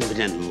enlightenment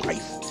and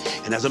life.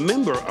 And as a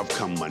member of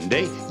Come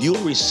Monday,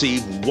 you'll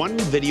receive one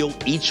video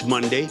each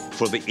Monday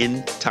for the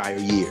entire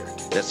year.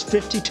 That's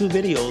 52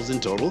 videos in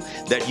total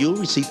that you'll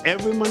receive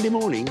every Monday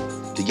morning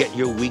to get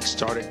your week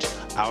started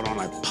out on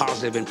a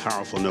positive and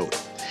powerful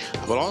note.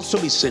 I will also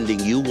be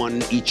sending you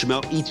one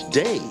email each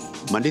day,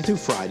 Monday through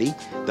Friday,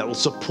 that will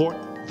support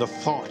the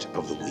thought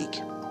of the week.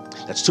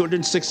 That's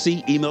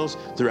 260 emails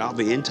throughout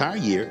the entire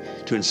year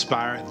to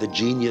inspire the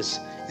genius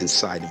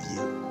inside of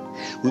you.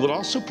 We will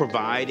also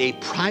provide a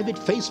private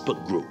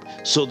Facebook group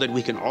so that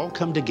we can all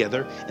come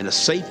together in a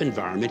safe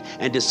environment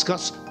and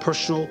discuss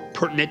personal,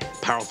 pertinent,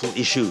 powerful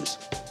issues.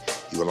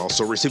 You will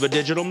also receive a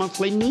digital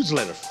monthly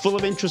newsletter full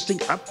of interesting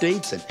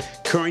updates and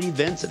current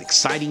events and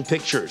exciting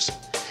pictures.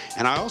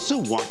 And I also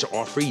want to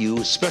offer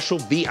you special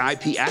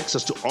VIP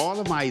access to all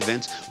of my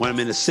events when I'm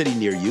in a city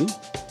near you,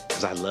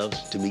 because I love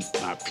to meet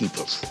my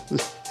people.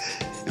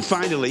 And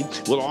finally,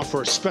 we'll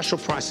offer special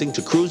pricing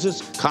to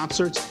cruises,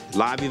 concerts,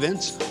 live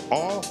events,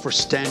 all for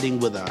standing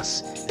with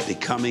us and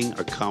becoming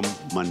a Come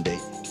Monday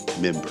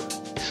member.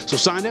 So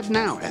sign up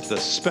now at the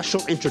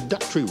special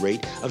introductory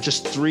rate of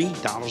just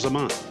 $3 a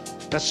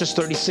month. That's just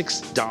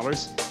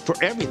 $36 for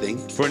everything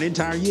for an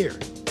entire year.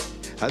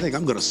 I think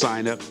I'm going to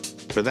sign up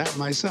for that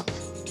myself.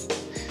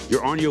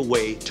 You're on your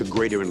way to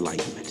greater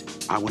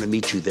enlightenment. I want to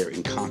meet you there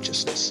in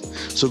consciousness.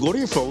 So go to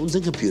your phones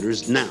and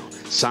computers now.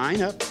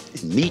 Sign up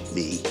and meet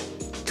me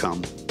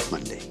come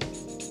Monday.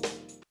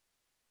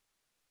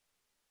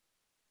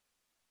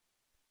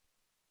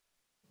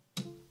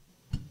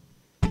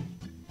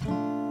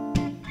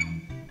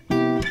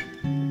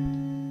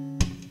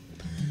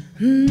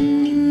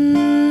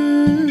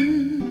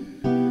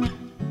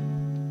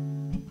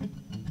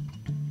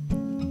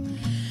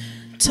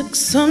 Took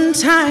some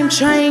time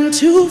trying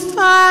to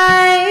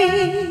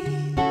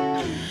find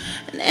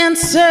an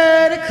answer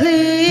to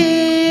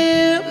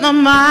clear my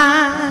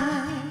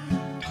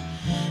mind,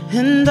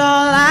 and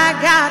all I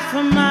got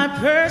from my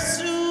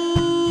pursuit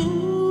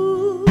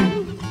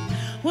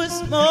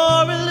was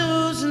more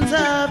illusions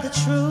of the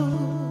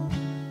truth.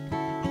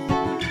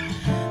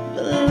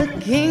 But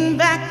looking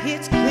back,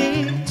 it's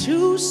clear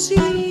to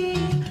see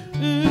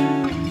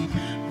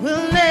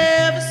we'll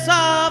never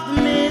solve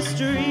the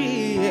mystery.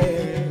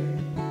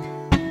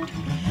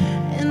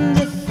 And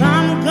if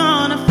I'm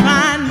gonna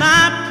find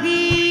my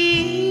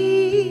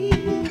peace,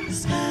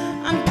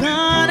 I'm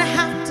gonna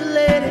have to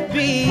let it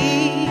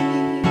be.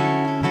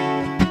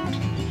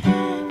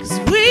 'Cause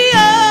we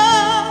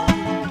all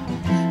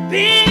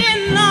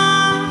been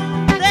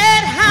on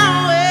that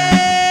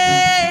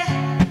highway.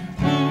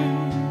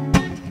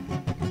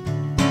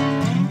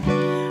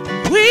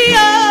 We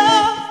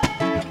all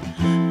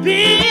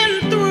been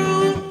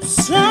through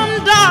some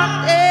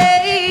dark days.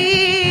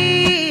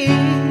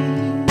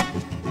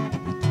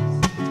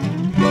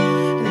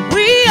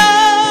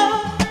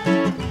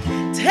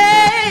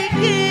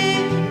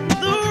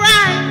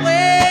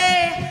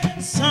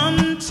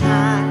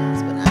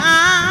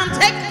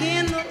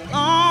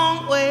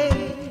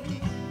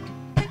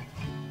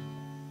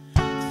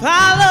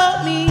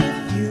 Follow me if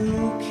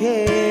you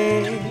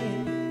can.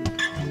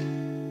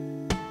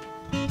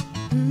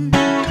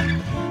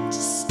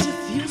 Just a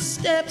few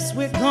steps,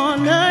 we're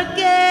gonna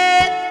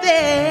get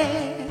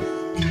there.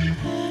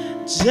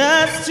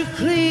 Just to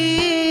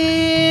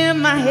clear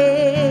my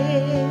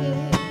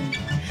head.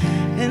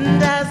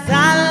 And as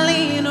I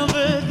lean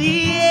over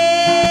the edge,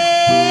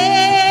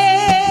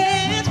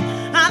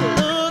 I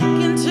look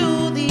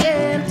into the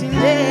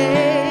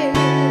emptiness.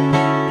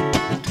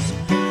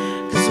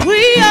 'Cause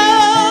we are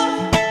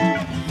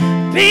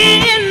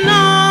been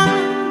on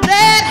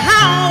that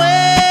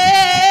highway.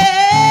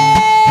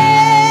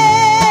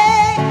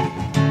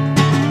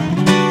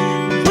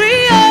 We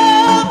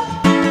all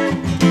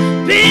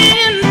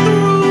been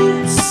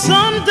through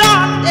some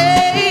dark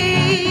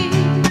days.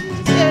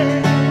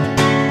 Yeah.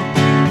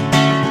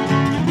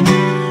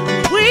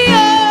 We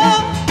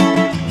all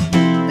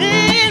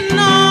been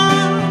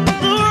on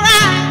the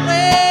right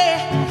way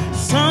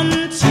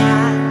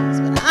sometimes,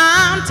 but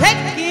I'm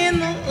taking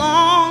the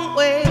long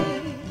way.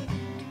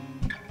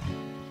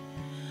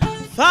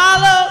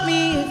 Follow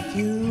me if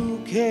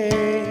you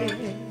can.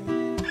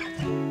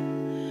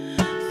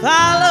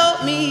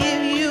 Follow me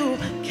if you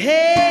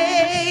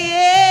can.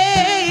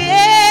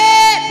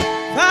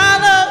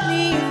 Follow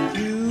me if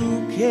you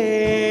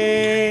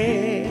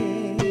can.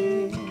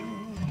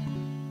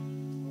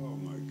 Oh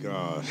my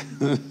God.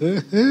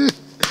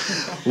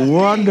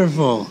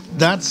 Wonderful.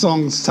 That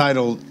song's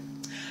titled...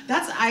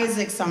 That's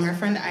Isaac's song. Our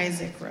friend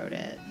Isaac wrote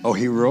it. Oh,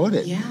 he wrote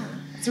it? Yeah.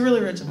 It's a really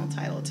original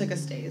title. It took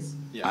us days.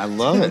 Yeah. I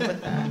love it.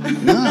 With that.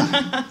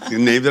 Yeah. You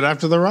named it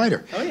after the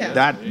writer. Oh, yeah.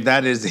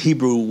 That is the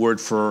Hebrew word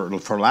for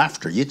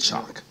laughter,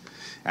 yitzhak.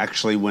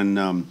 Actually, when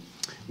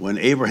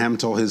Abraham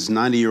told his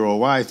 90-year-old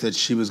wife that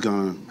she was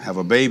going to have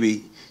a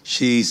baby,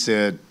 she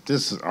said,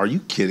 "Are you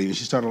kidding?" And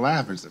she started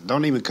laughing. She said,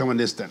 "Don't even come in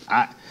this thing.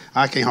 I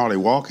can't hardly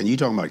walk, and you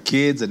talking about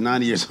kids at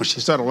 90 years old." She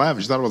started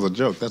laughing. She thought it was a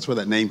joke. That's where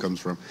that name comes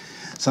from.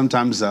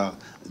 Sometimes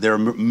there are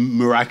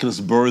miraculous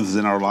births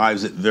in our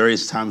lives at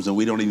various times when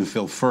we don't even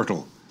feel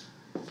fertile.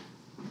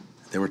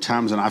 There were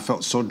times when I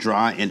felt so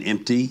dry and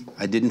empty,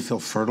 I didn't feel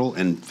fertile,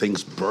 and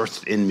things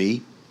birthed in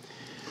me.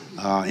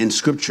 In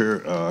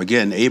Scripture,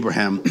 again,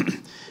 Abraham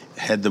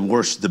had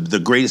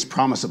the greatest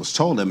promise that was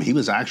told him. He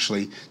was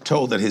actually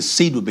told that his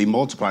seed would be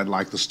multiplied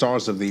like the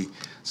stars of the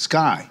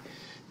sky,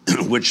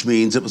 which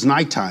means it was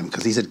nighttime,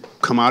 because he said,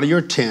 "Come out of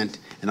your tent,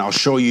 and I'll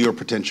show you your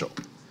potential.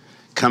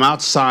 Come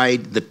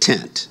outside the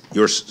tent,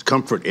 your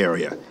comfort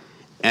area,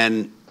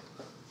 and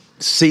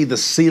see the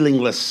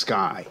ceilingless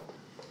sky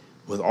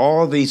with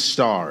all these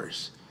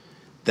stars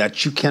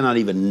that you cannot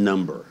even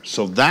number."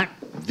 So that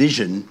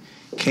vision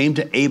came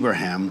to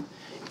Abraham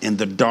in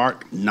the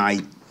dark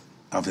night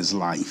of his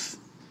life.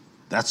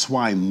 That's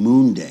why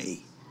Moon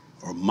Day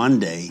or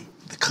Monday,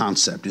 the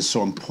concept, is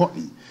so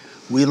important.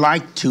 We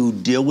like to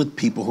deal with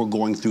people who are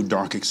going through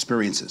dark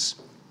experiences,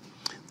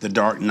 the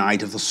dark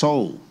night of the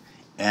soul,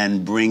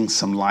 and bring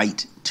some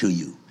light to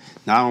you.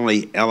 Not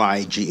only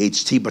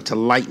L-I-G-H-T, but to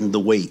lighten the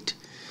weight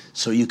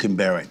so you can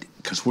bear it,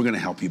 because we're going to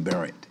help you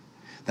bear it.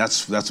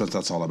 That's what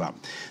that's all about.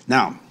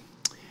 Now,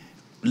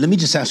 let me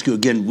just ask you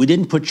again, we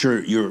didn't put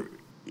your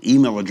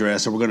email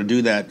address, so we're going to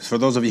do that. For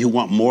those of you who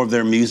want more of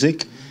their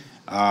music,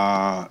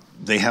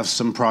 they have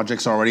some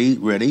projects already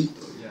ready.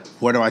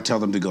 Where do I tell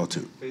them to go to?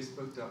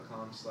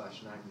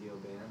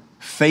 Facebook.com/NightingaleBand.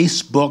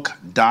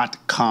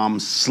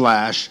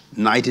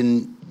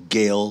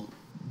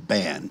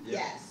 Facebook.com/NightingaleBand.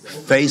 Yes.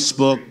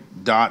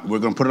 We're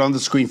going to put it on the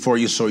screen for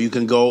you so you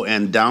can go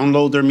and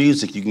download their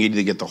music. You can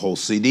either get the whole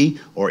CD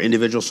or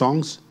individual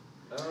songs.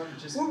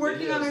 We're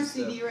working on our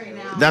CD right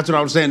now. That's what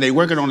I was saying. They're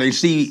working on a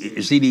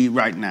CD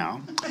right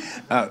now.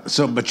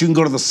 But you can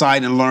go to the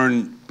site and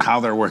learn how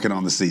they're working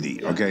on the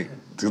CD, okay?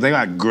 Because they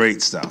got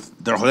great stuff.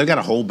 They got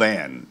a whole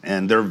band.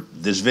 And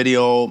this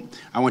video,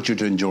 I want you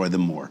to enjoy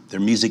them more. Their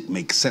music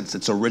makes sense.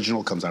 It's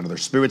original, comes out of their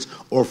spirits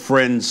or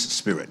friends'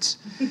 spirits.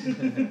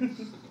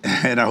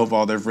 And I hope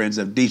all their friends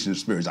have decent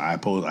spirits. I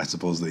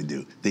suppose they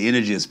do. The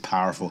energy is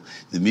powerful.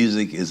 The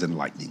music is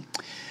enlightening.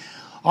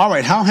 All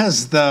right,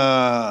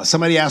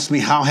 somebody asked me,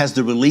 how has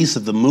the release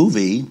of the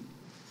movie,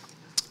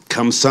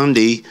 Come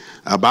Sunday,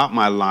 about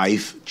my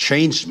life,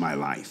 changed my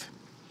life?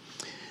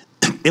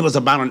 It was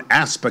about an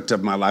aspect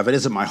of my life. It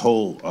isn't my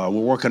whole, we're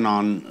working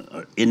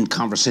on, in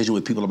conversation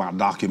with people about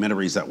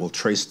documentaries that will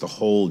trace the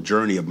whole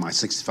journey of my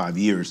 65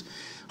 years.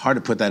 Hard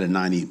to put that in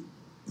 90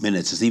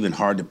 minutes. It's even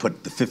hard to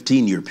put the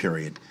 15-year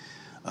period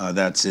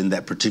that's in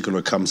that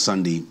particular Come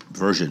Sunday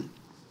version.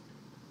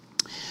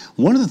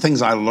 One of the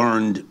things I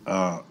learned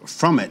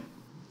from it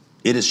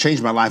has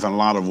changed my life in a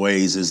lot of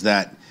ways, is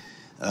that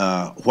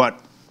what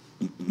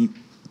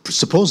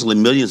supposedly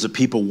millions of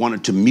people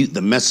wanted to mute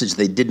the message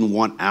they didn't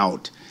want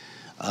out,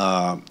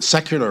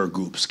 secular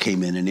groups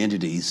came in and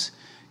entities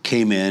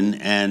came in,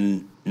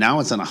 and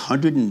now it's in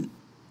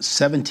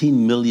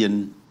 117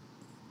 million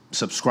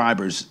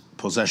subscribers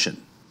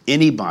possession.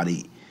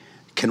 Anybody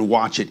can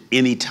watch it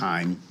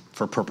anytime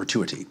for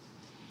perpetuity.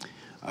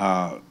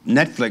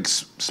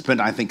 Netflix spent,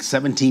 I think,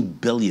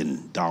 $17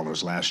 billion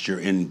last year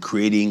in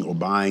creating or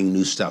buying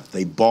new stuff.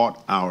 They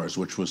bought ours,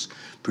 which was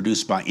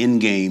produced by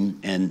In-Game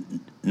and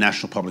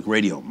National Public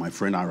Radio. My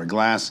friend Ira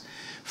Glass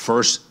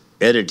first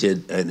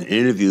edited an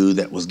interview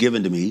that was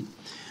given to me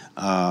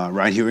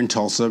right here in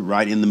Tulsa,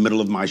 right in the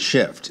middle of my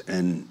shift.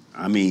 And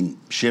I mean,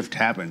 shift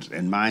happens,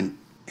 and mine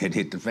had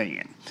hit the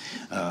fan.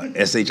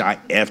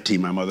 S-H-I-F-T,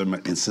 my mother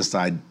insists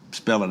I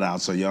spell it out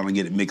so y'all don't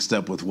get it mixed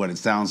up with what it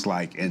sounds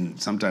like and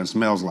sometimes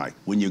smells like.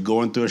 When you're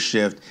going through a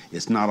shift,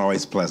 it's not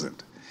always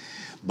pleasant.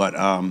 But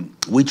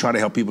we try to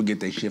help people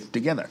get their shift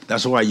together.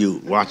 That's why you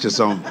watch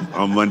us on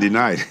Monday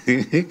night.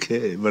 But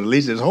at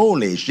least it's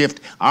holy shift.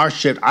 Our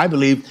shift, I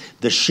believe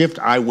the shift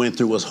I went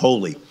through was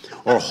holy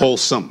or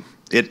wholesome.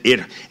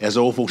 It as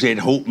old folks say, it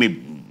helped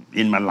me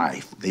in my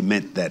life. They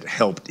meant that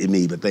helped in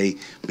me, but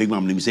Big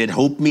Mama said,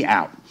 helped me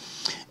out.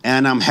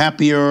 And I'm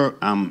happier,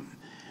 I'm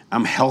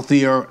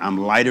healthier, I'm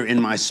lighter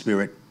in my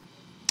spirit.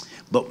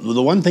 But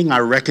the one thing I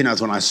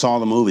recognized when I saw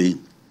the movie,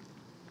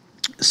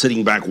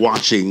 sitting back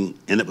watching,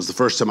 and it was the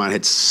first time I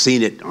had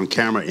seen it on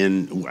camera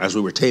as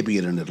we were taping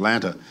it in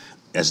Atlanta,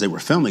 as they were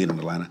filming it in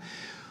Atlanta,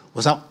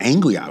 was how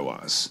angry I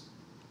was.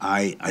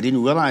 I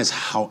didn't realize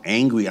how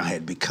angry I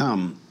had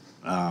become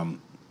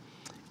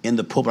in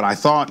the pulpit. I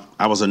thought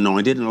I was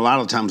anointed, and a lot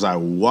of times I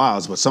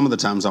was, but some of the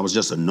times I was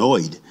just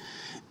annoyed.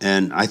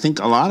 And I think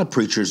a lot of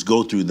preachers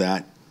go through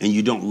that, and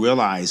you don't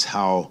realize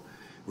how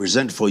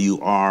resentful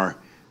you are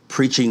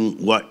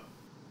preaching what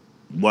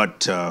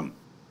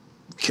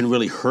can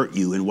really hurt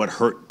you, and what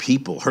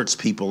hurts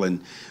people, and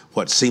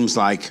what seems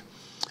like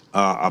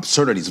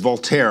absurdities.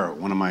 Voltaire,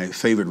 one of my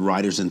favorite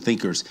writers and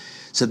thinkers,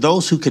 said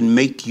those who can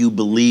make you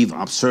believe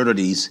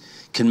absurdities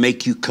can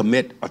make you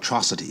commit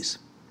atrocities.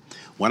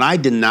 When I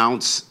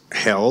denounce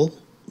hell,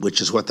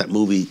 which is what that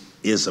movie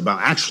is about,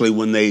 actually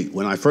when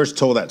I first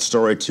told that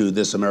story to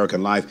This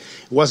American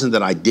Life, it wasn't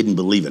that I didn't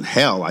believe in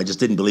hell, I just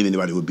didn't believe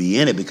anybody would be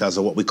in it because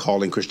of what we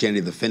call in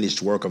Christianity the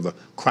finished work of the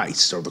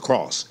Christ, or the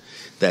cross,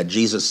 that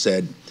Jesus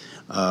said,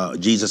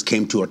 Jesus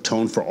came to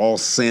atone for all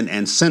sin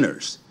and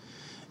sinners.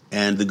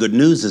 And the good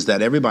news is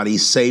that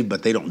everybody's saved,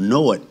 but they don't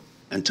know it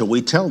until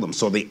we tell them,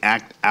 so they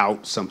act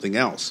out something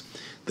else.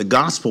 The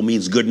gospel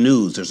means good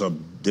news.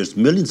 There's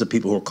millions of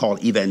people who are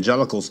called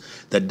evangelicals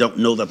that don't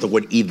know that the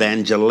word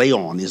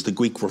evangelion is the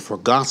Greek word for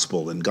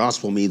gospel, and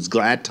gospel means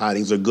glad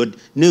tidings or good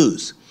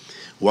news.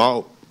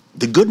 Well,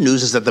 the good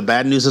news is that the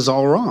bad news is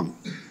all wrong.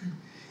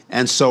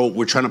 And so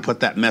we're trying to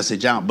put that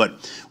message out.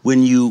 But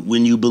when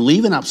you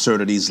believe in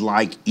absurdities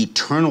like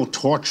eternal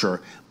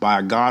torture by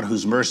a God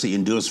whose mercy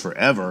endures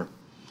forever,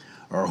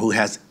 or who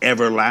has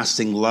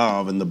everlasting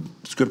love, and the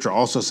scripture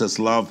also says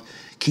love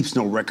keeps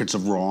no records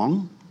of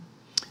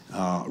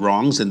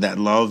wrongs, and that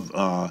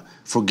love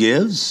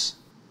forgives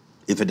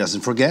if it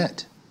doesn't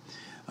forget.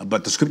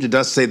 But the scripture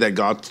does say that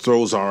God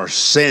throws our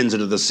sins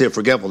into the sea of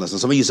forgetfulness. And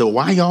some of you say, well,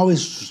 why are you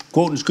always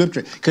quoting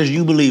scripture? Because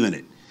you believe in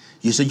it.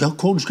 You say, you're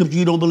quoting scripture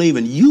you don't believe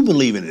in. You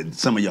believe in it,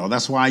 some of y'all.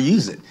 That's why I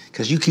use it,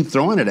 because you keep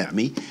throwing it at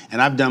me.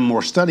 And I've done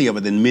more study of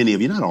it than many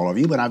of you, not all of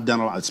you, but I've done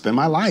a lot. It's been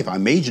my life. I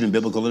majored in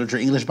biblical literature,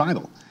 English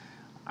Bible.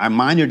 I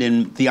minored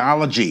in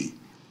theology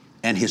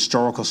and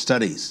historical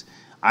studies.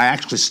 I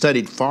actually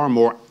studied far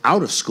more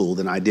out of school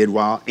than I did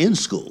while in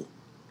school.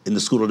 in the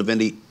School of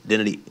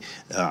Divinity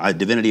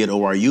at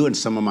ORU, and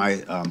some of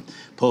my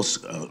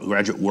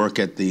postgraduate work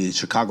at the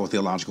Chicago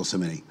Theological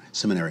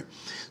Seminary.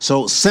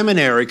 So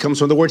seminary comes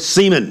from the word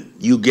semen.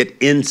 You get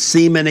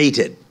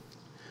inseminated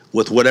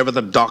with whatever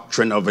the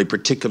doctrine of a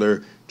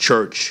particular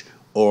church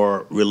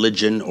or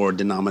religion or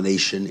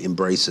denomination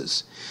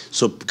embraces.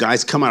 So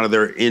guys come out of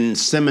there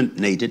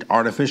inseminated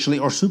artificially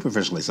or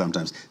superficially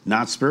sometimes,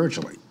 not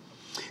spiritually.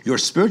 Your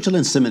spiritual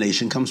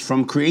insemination comes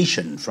from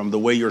creation, from the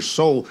way your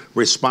soul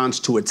responds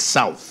to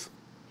itself,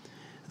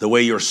 the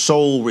way your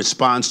soul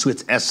responds to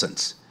its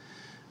essence,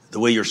 the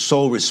way your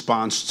soul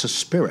responds to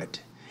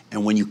spirit.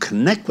 And when you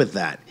connect with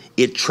that,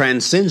 it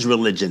transcends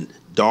religion,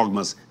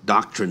 dogmas,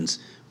 doctrines,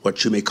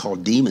 what you may call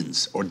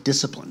demons or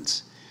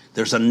disciplines.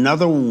 There's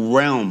another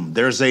realm.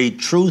 There's a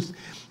truth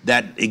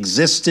that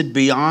existed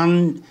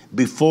beyond,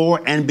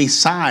 before, and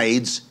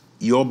besides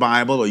your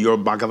Bible or your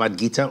Bhagavad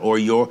Gita or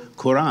your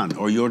Quran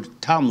or your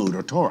Talmud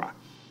or Torah.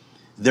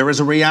 There is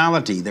a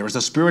reality, there is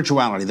a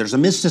spirituality, there's a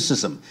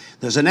mysticism,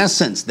 there's an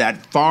essence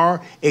that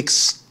far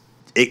extends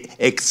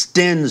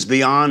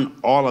beyond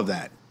all of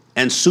that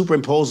and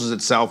superimposes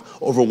itself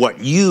over what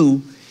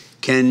you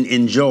can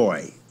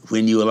enjoy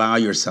when you allow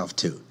yourself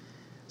to.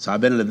 So I've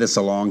been into this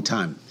a long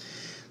time.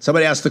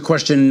 Somebody asked the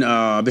question,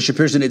 Bishop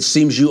Pearson, it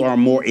seems you are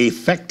more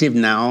effective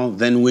now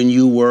than when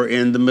you were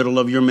in the middle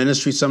of your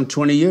ministry some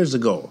 20 years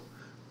ago.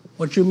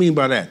 What do you mean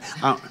by that?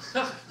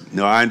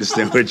 No, I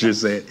understand what you're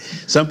saying.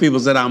 Some people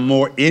said I'm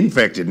more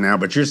infected now,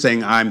 but you're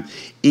saying I'm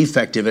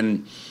effective.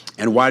 And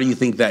why do you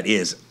think that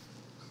is?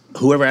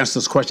 Whoever asked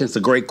this question, it's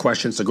a great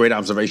question. It's a great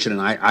observation,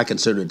 and I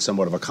consider it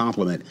somewhat of a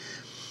compliment.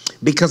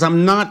 Because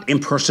I'm not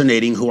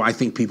impersonating who I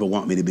think people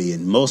want me to be.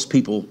 And most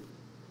people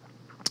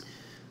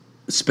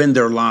spend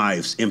their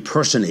lives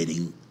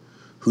impersonating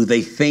who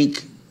they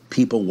think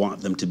people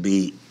want them to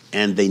be,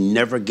 and they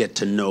never get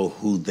to know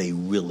who they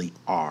really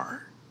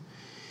are.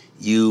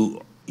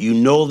 You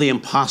know the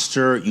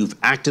imposter, you've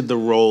acted the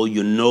role,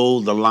 you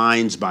know the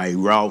lines by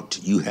route,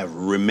 you have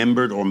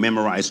remembered or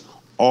memorized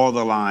all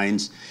the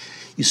lines.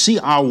 You see,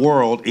 our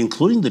world,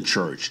 including the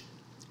church,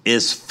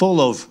 is full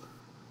of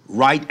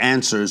right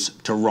answers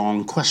to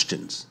wrong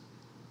questions.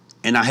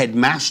 And I had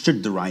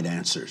mastered the right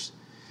answers,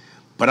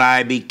 but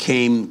I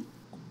became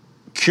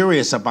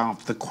curious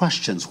about the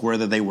questions,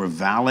 whether they were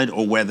valid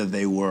or whether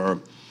they were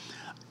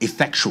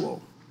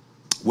effectual,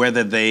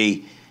 whether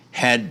the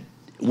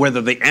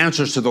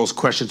answers to those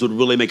questions would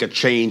really make a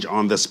change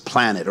on this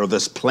planet or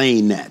this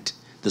plane net,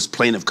 this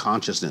plane of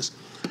consciousness.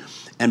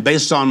 And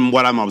based on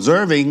what I'm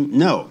observing,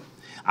 no.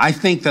 I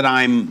think that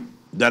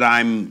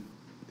I'm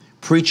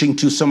preaching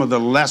to some of the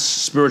less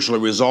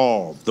spiritually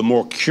resolved, the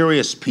more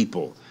curious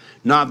people,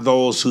 not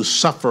those who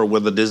suffer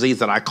with a disease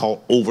that I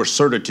call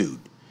over-certitude.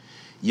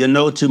 You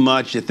know too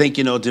much, you think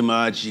you know too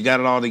much, you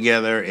got it all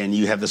together, and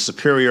you have the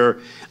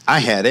superior, I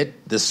had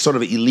it, this sort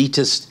of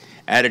elitist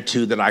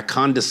attitude that I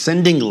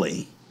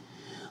condescendingly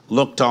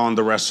looked on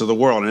the rest of the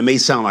world. And it may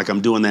sound like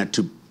I'm doing that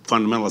to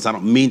fundamentalists. I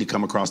don't mean to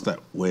come across that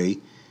way,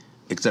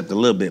 except a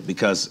little bit,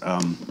 because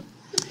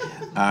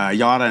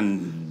y'all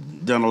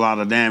done a lot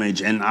of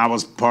damage, and I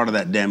was part of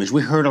that damage.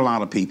 We hurt a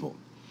lot of people.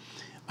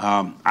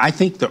 I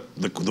think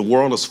the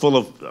world is full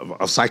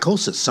of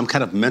psychosis, some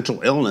kind of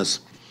mental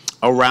illness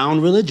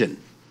around religion.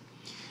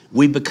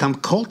 We become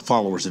cult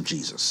followers of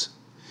Jesus.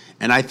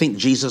 And I think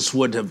Jesus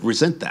would have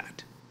resent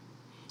that.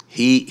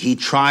 He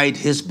tried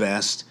his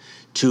best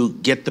to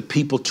get the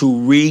people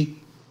to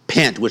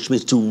repent, which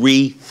means to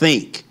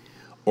rethink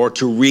or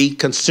to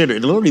reconsider.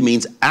 It literally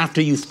means after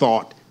you've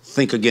thought,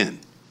 think again.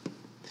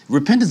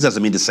 Repentance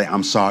doesn't mean to say,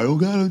 I'm sorry, oh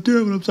God, I'm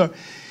terrible, I'm sorry.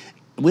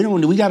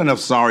 We got enough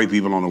sorry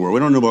people on the world.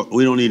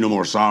 We don't need no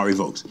more sorry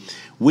folks.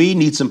 We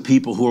need some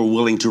people who are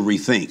willing to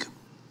rethink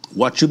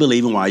what you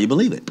believe and why you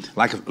believe it.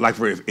 Like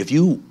if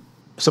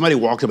somebody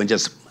walked up and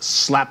just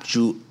slapped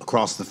you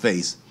across the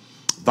face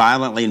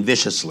violently and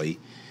viciously,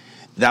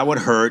 that would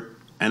hurt,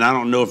 and I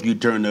don't know if you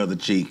turn the other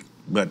cheek,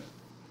 but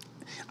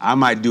I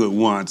might do it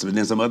once, but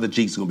then some other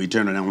cheek's gonna be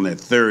turning on that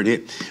third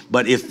hit.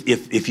 But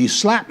if you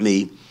slap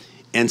me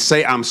and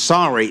say I'm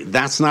sorry,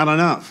 that's not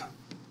enough.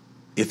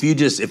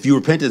 If your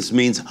repentance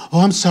means,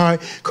 oh, I'm sorry,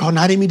 Carlton,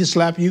 I didn't mean to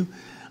slap you.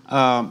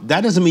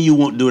 That doesn't mean you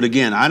won't do it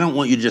again. I don't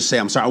want you to just say,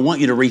 I'm sorry. I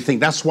want you to rethink.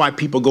 That's why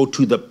people go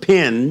to the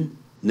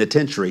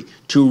penitentiary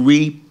to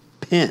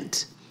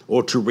repent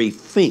or to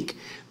rethink.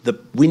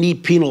 We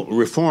need penal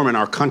reform in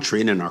our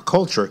country and in our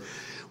culture,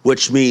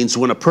 which means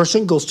when a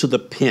person goes to the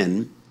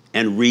pen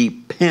and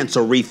repents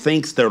or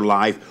rethinks their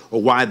life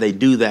or why they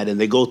do that, and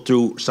they go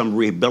through some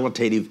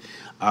rehabilitative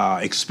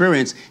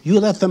experience, you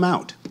let them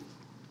out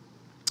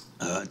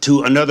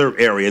to another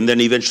area and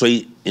then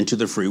eventually into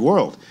the free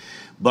world.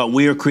 But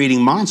we are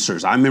creating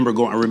monsters. I remember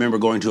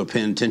going to a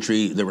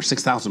penitentiary. There were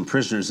 6,000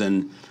 prisoners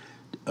in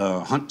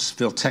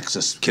Huntsville,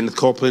 Texas. Kenneth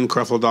Copeland,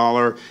 Creflo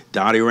Dollar,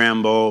 Dottie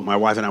Rambo, my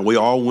wife and I, we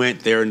all went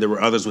there, and there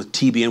were others with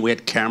TBN. We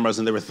had cameras,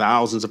 and there were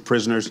thousands of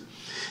prisoners.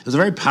 It was a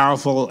very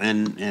powerful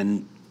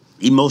and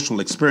emotional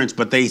experience,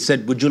 but they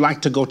said, would you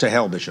like to go to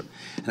hell, Bishop?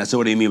 And I said,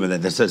 what do you mean by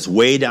that? They said, it's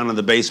way down in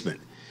the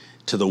basement.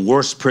 to the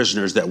worst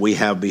prisoners that we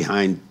have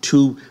behind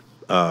two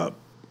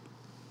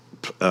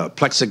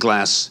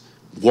plexiglass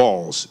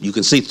walls. You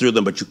can see through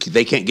them, but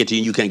they can't get to you,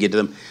 and you can't get to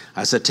them.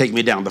 I said, take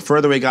me down. The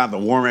further we got, the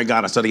warmer I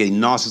got. I started getting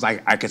nauseous.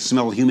 I could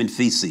smell human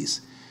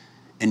feces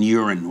and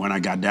urine when I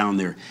got down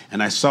there.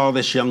 And I saw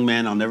this young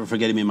man, I'll never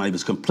forget him, he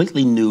was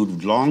completely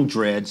nude, long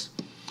dreads.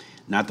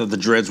 Not that the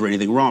dreads were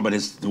anything wrong, but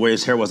the way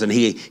his hair was. And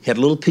he had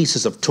little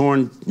pieces of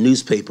torn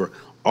newspaper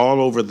all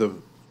over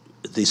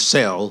the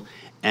cell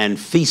and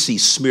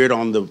feces smeared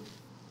on the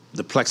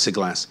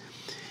plexiglass.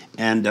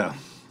 And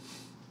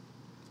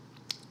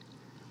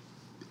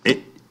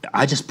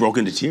I just broke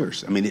into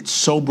tears. I mean, it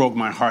so broke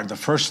my heart. The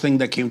first thing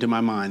that came to my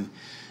mind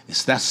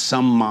is that's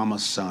some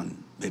mama's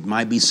son. It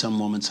might be some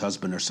woman's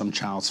husband or some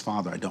child's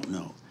father, I don't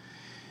know.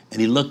 And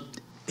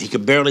he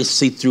could barely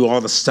see through all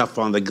the stuff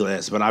on the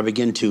glass, but I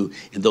began to,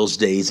 in those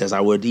days, as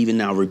I would even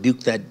now,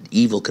 rebuke that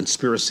evil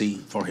conspiracy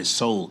for his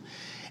soul.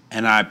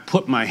 And I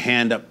put my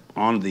hand up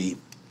on the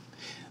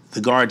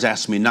guards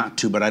asked me not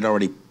to, but I'd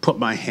already put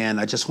my hand.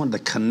 I just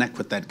wanted to connect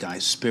with that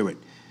guy's spirit.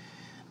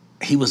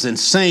 He was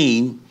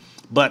insane,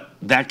 but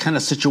that kind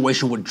of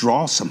situation would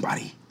draw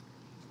somebody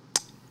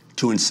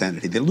to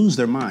insanity. They lose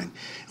their mind.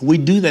 We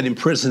do that in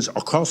prisons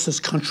across this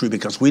country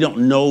because we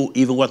don't know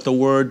even what the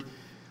word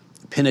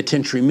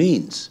penitentiary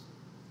means.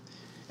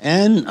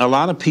 And a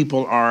lot of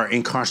people are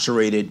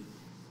incarcerated,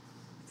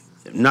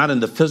 not in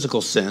the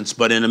physical sense,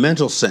 but in a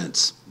mental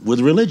sense, with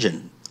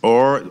religion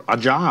or a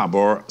job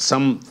or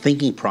some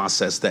thinking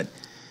process that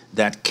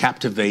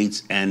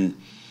captivates and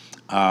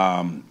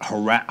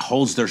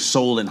holds their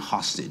soul in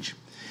hostage.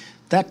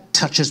 That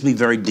touches me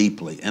very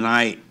deeply, and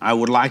I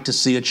would like to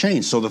see a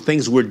change. So the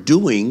things we're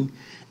doing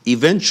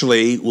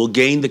eventually will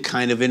gain the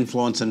kind of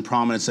influence and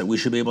prominence that we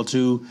should be able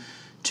to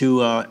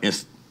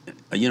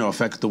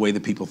affect the way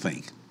that people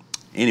think.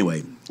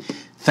 Anyway,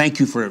 thank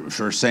you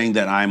for saying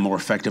that I'm more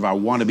effective. I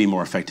want to be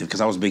more effective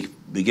because I was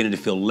beginning to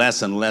feel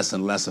less and less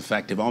and less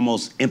effective,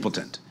 almost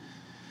impotent,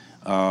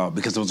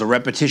 because it was a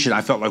repetition.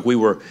 I felt like we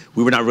were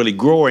not really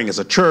growing as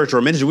a church or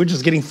a ministry. We were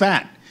just getting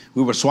fat.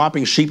 We were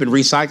swapping sheep and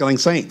recycling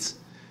saints.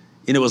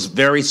 And it was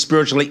very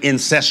spiritually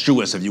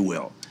incestuous, if you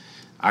will.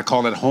 I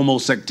call it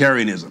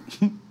homosectarianism,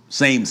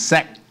 same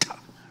sect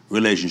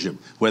relationship,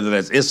 whether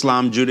that's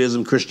Islam,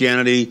 Judaism,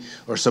 Christianity,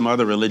 or some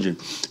other religion.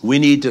 We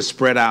need to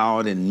spread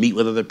out and meet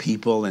with other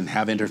people and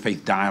have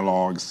interfaith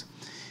dialogues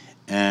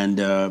and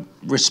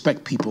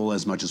respect people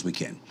as much as we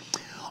can.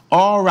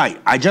 All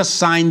right, I just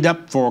signed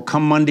up for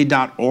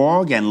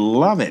ComeMonday.org and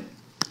love it.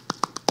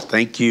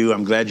 Thank you,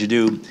 I'm glad you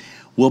do.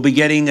 We'll be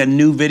getting a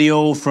new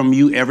video from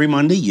you every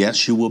Monday.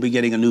 Yes, you will be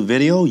getting a new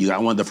video. You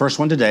got the first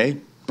one today.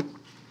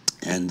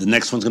 And the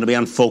next one's going to be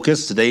on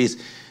focus.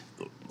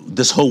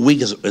 This whole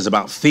week is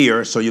about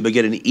fear. So you'll be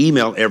getting an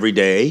email every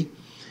day.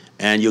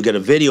 And you'll get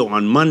a video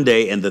on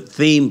Monday. And the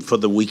theme for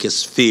the week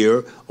is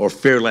fear or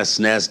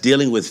fearlessness,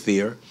 dealing with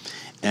fear.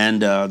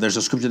 And there's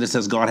a scripture that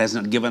says God has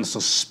not given us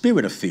a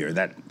spirit of fear.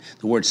 The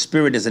word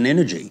spirit is an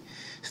energy.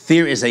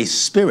 Fear is a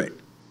spirit.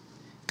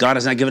 God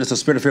has not given us a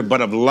spirit of fear,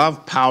 but of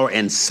love, power,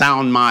 and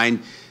sound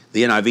mind.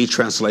 The NIV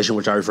translation,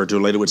 which I refer to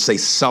later, would say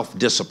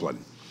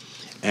self-discipline.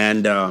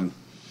 And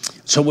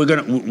so we're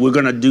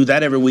gonna do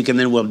that every week, and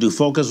then we'll do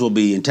focus. We'll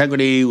be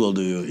integrity. We'll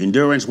do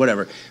endurance,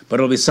 whatever. But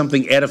it'll be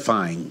something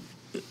edifying.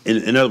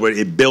 In other words,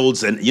 it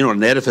builds, and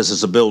an edifice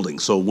is a building.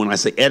 So when I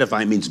say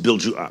edify, it means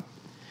build you up,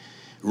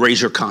 raise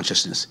your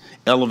consciousness,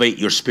 elevate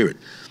your spirit,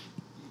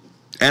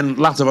 and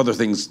lots of other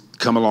things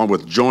come along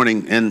with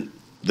joining. And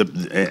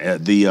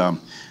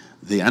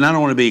and I don't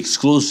want to be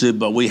exclusive,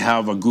 but we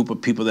have a group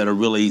of people that are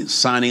really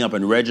signing up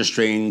and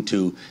registering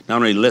to not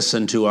only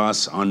listen to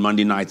us on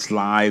Monday nights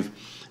live,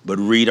 but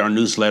read our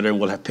newsletter, and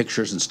we'll have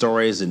pictures and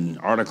stories and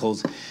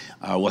articles.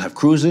 We'll have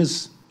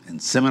cruises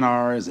and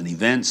seminars and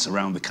events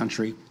around the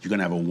country. You're going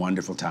to have a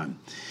wonderful time.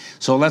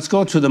 So let's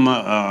go to the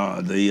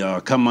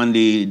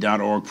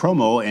ComeMonday.org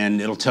promo,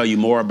 and it'll tell you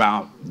more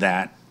about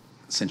that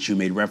since you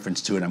made reference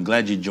to it. I'm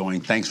glad you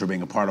joined. Thanks for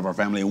being a part of our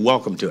family, and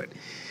welcome to it.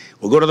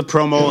 We'll go to the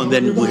promo, and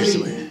then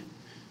we'll...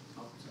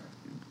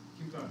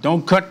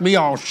 Don't cut me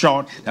off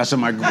short. That's what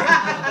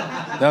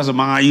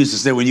my used to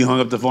say when you hung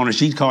up the phone, and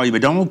she'd call you,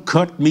 but don't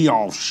cut me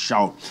off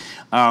short.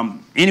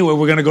 Anyway,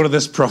 we're going to go to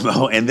this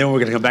promo, and then we're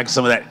going to come back to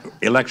some of that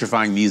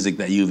electrifying music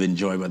that you've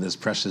enjoyed by this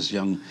precious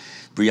young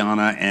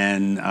Brianna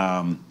and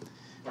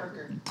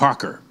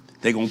Parker.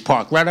 They're going to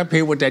park right up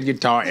here with that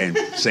guitar and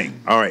sing.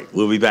 All right,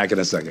 we'll be back in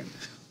a second.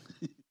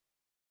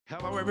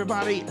 Hello,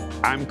 everybody.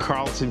 I'm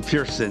Carlton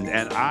Pearson,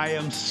 and I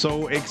am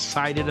so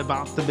excited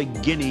about the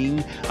beginning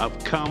of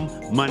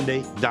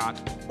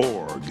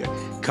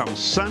ComeMonday.org. Come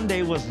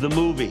Sunday was the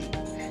movie.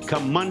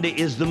 Come Monday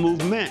is the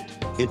movement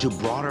into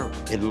broader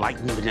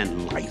enlightenment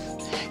and life.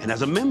 And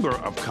as a member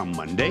of Come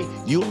Monday,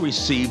 you'll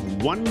receive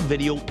one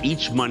video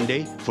each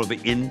Monday for the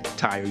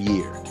entire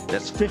year.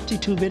 That's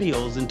 52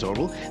 videos in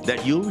total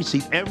that you'll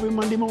receive every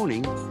Monday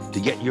morning to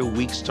get your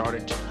week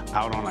started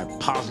out on a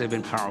positive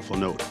and powerful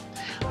note.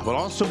 I will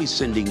also be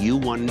sending you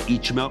one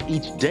email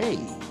each day,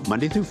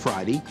 Monday through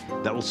Friday,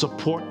 that will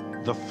support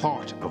the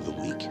thought of the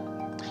week.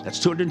 That's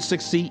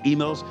 260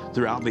 emails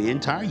throughout the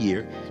entire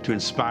year to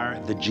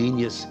inspire the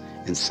genius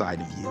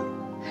inside of you.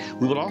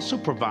 We will also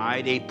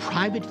provide a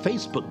private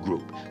Facebook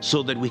group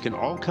so that we can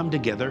all come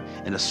together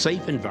in a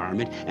safe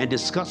environment and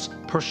discuss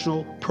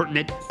personal,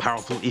 pertinent,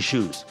 powerful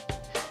issues.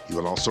 You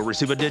will also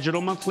receive a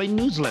digital monthly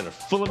newsletter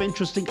full of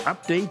interesting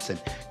updates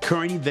and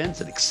current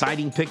events and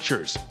exciting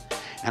pictures.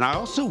 And I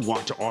also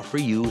want to offer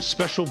you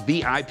special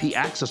VIP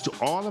access to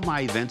all of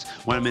my events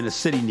when I'm in a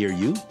city near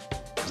you,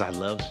 because I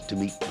love to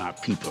meet my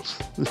peoples.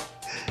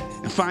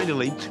 And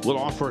finally, we'll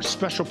offer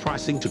special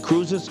pricing to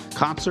cruises,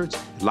 concerts,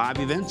 live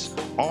events,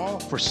 all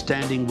for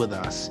standing with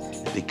us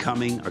and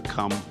becoming a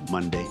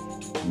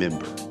ComeMonday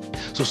member.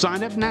 So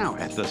sign up now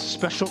at the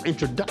special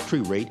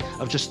introductory rate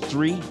of just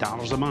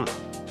 $3 a month.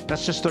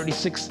 That's just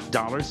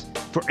 $36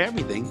 for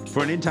everything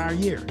for an entire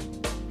year.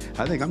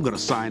 I think I'm going to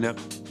sign up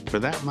for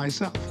that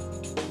myself.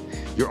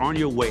 You're on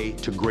your way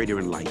to greater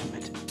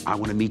enlightenment. I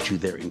want to meet you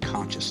there in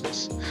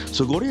consciousness.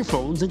 So go to your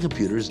phones and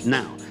computers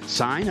now.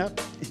 Sign up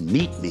and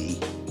meet me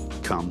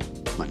come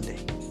Monday.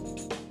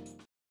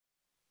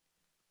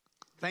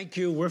 Thank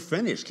you. We're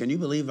finished. Can you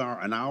believe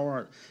an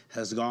hour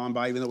has gone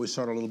by, even though we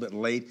started a little bit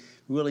late?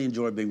 Really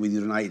enjoyed being with you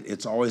tonight.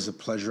 It's always a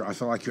pleasure. I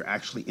feel like you're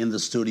actually in the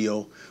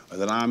studio, or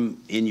that I'm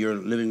in your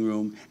living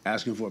room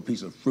asking for a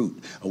piece of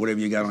fruit or whatever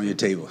you got on your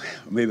table,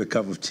 or maybe a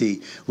cup of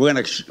tea. We're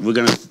gonna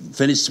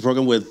finish the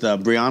program with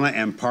Brianna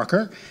and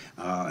Parker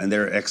and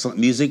their excellent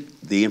music.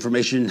 The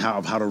information how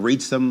to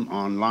reach them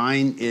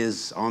online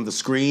is on the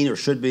screen, or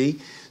should be.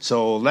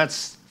 So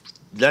let's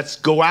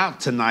go out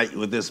tonight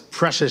with this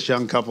precious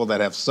young couple that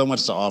have so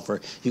much to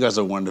offer. You guys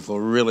are wonderful.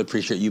 Really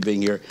appreciate you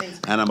being here. Thanks.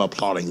 And I'm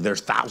applauding.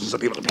 There's thousands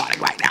of people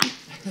applauding right now.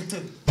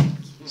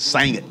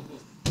 Sing it.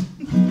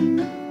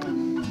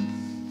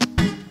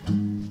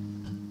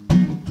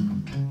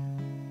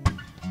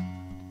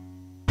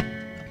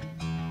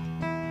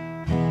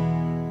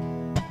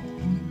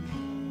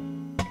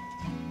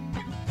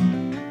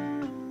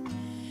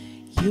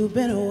 You've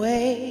been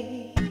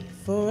away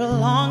for a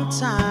long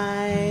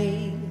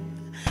time.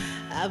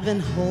 I've been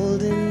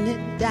holding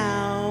it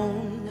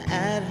down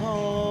at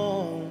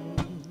home.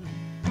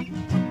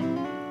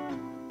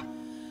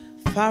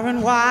 Far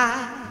and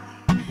wide,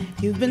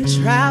 you've been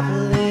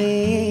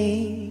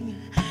traveling,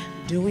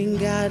 doing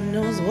God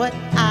knows what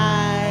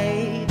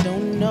I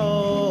don't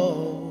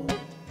know.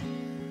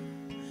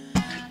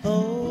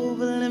 Oh,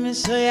 but let me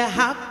show you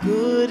how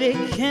good it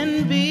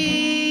can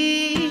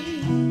be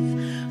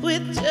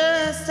with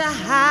just a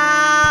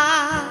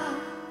house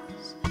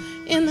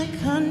in the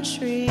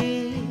country.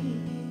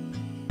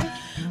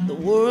 The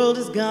world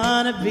is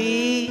gonna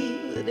be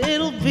what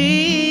it'll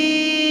be.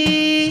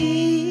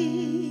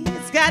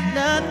 It's got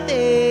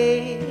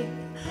nothing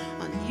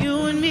on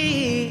you and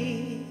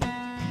me.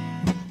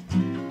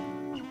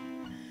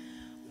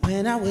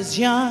 When I was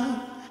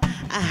young,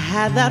 I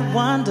had that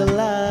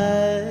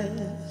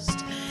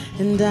wanderlust,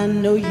 and I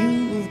know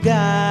you've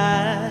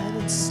got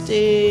it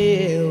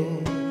still.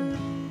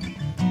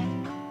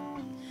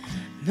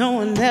 No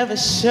one ever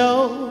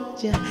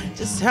showed you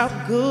just how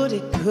good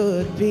it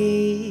could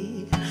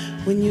be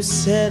when you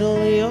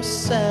settle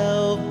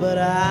yourself, but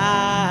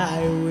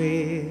I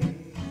will.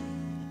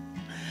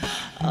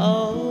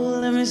 Oh,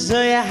 let me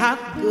show you how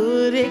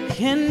good it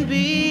can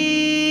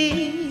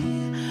be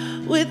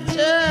with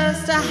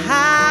just a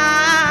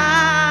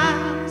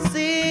house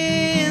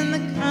in the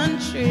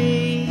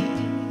country.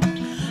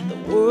 The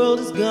world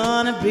is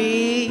gonna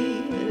be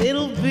what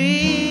it'll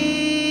be.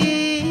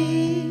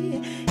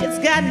 It's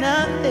got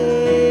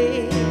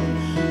nothing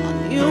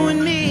on you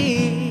and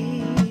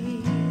me.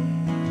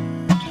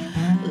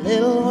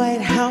 Little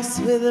white house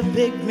with a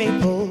big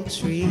maple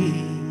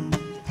tree,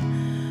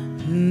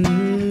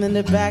 in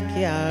the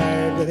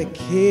backyard where the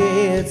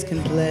kids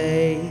can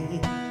play.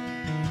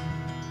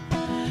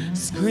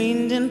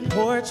 Screened-in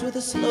porch with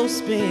a slow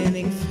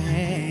spinning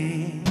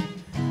fan,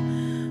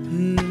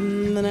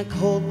 and a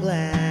cold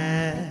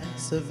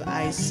glass of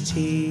iced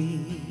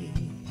tea.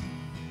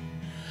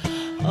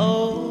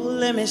 Oh,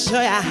 let me show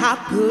you how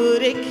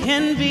good it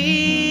can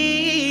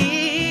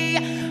be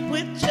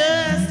with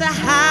just a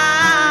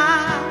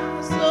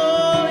house,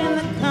 oh, in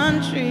the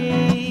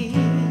country.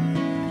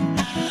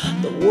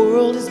 The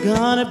world is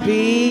gonna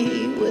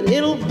be what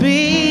it'll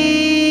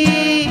be.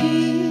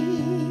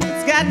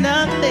 It's got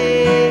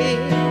nothing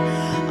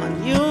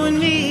on you and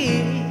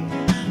me.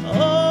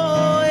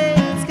 Oh,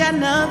 it's got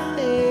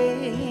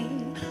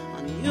nothing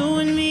on you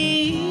and me.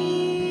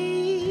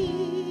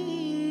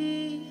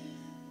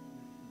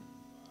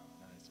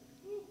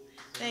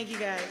 Thank you,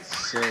 guys.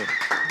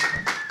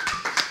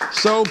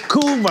 So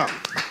cool.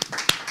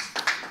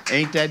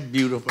 Ain't that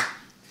beautiful?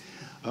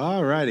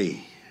 All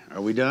righty.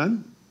 Are we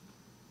done?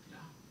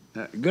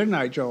 Good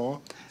night,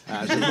 y'all.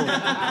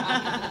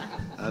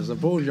 I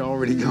suppose y'all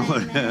already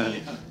gone.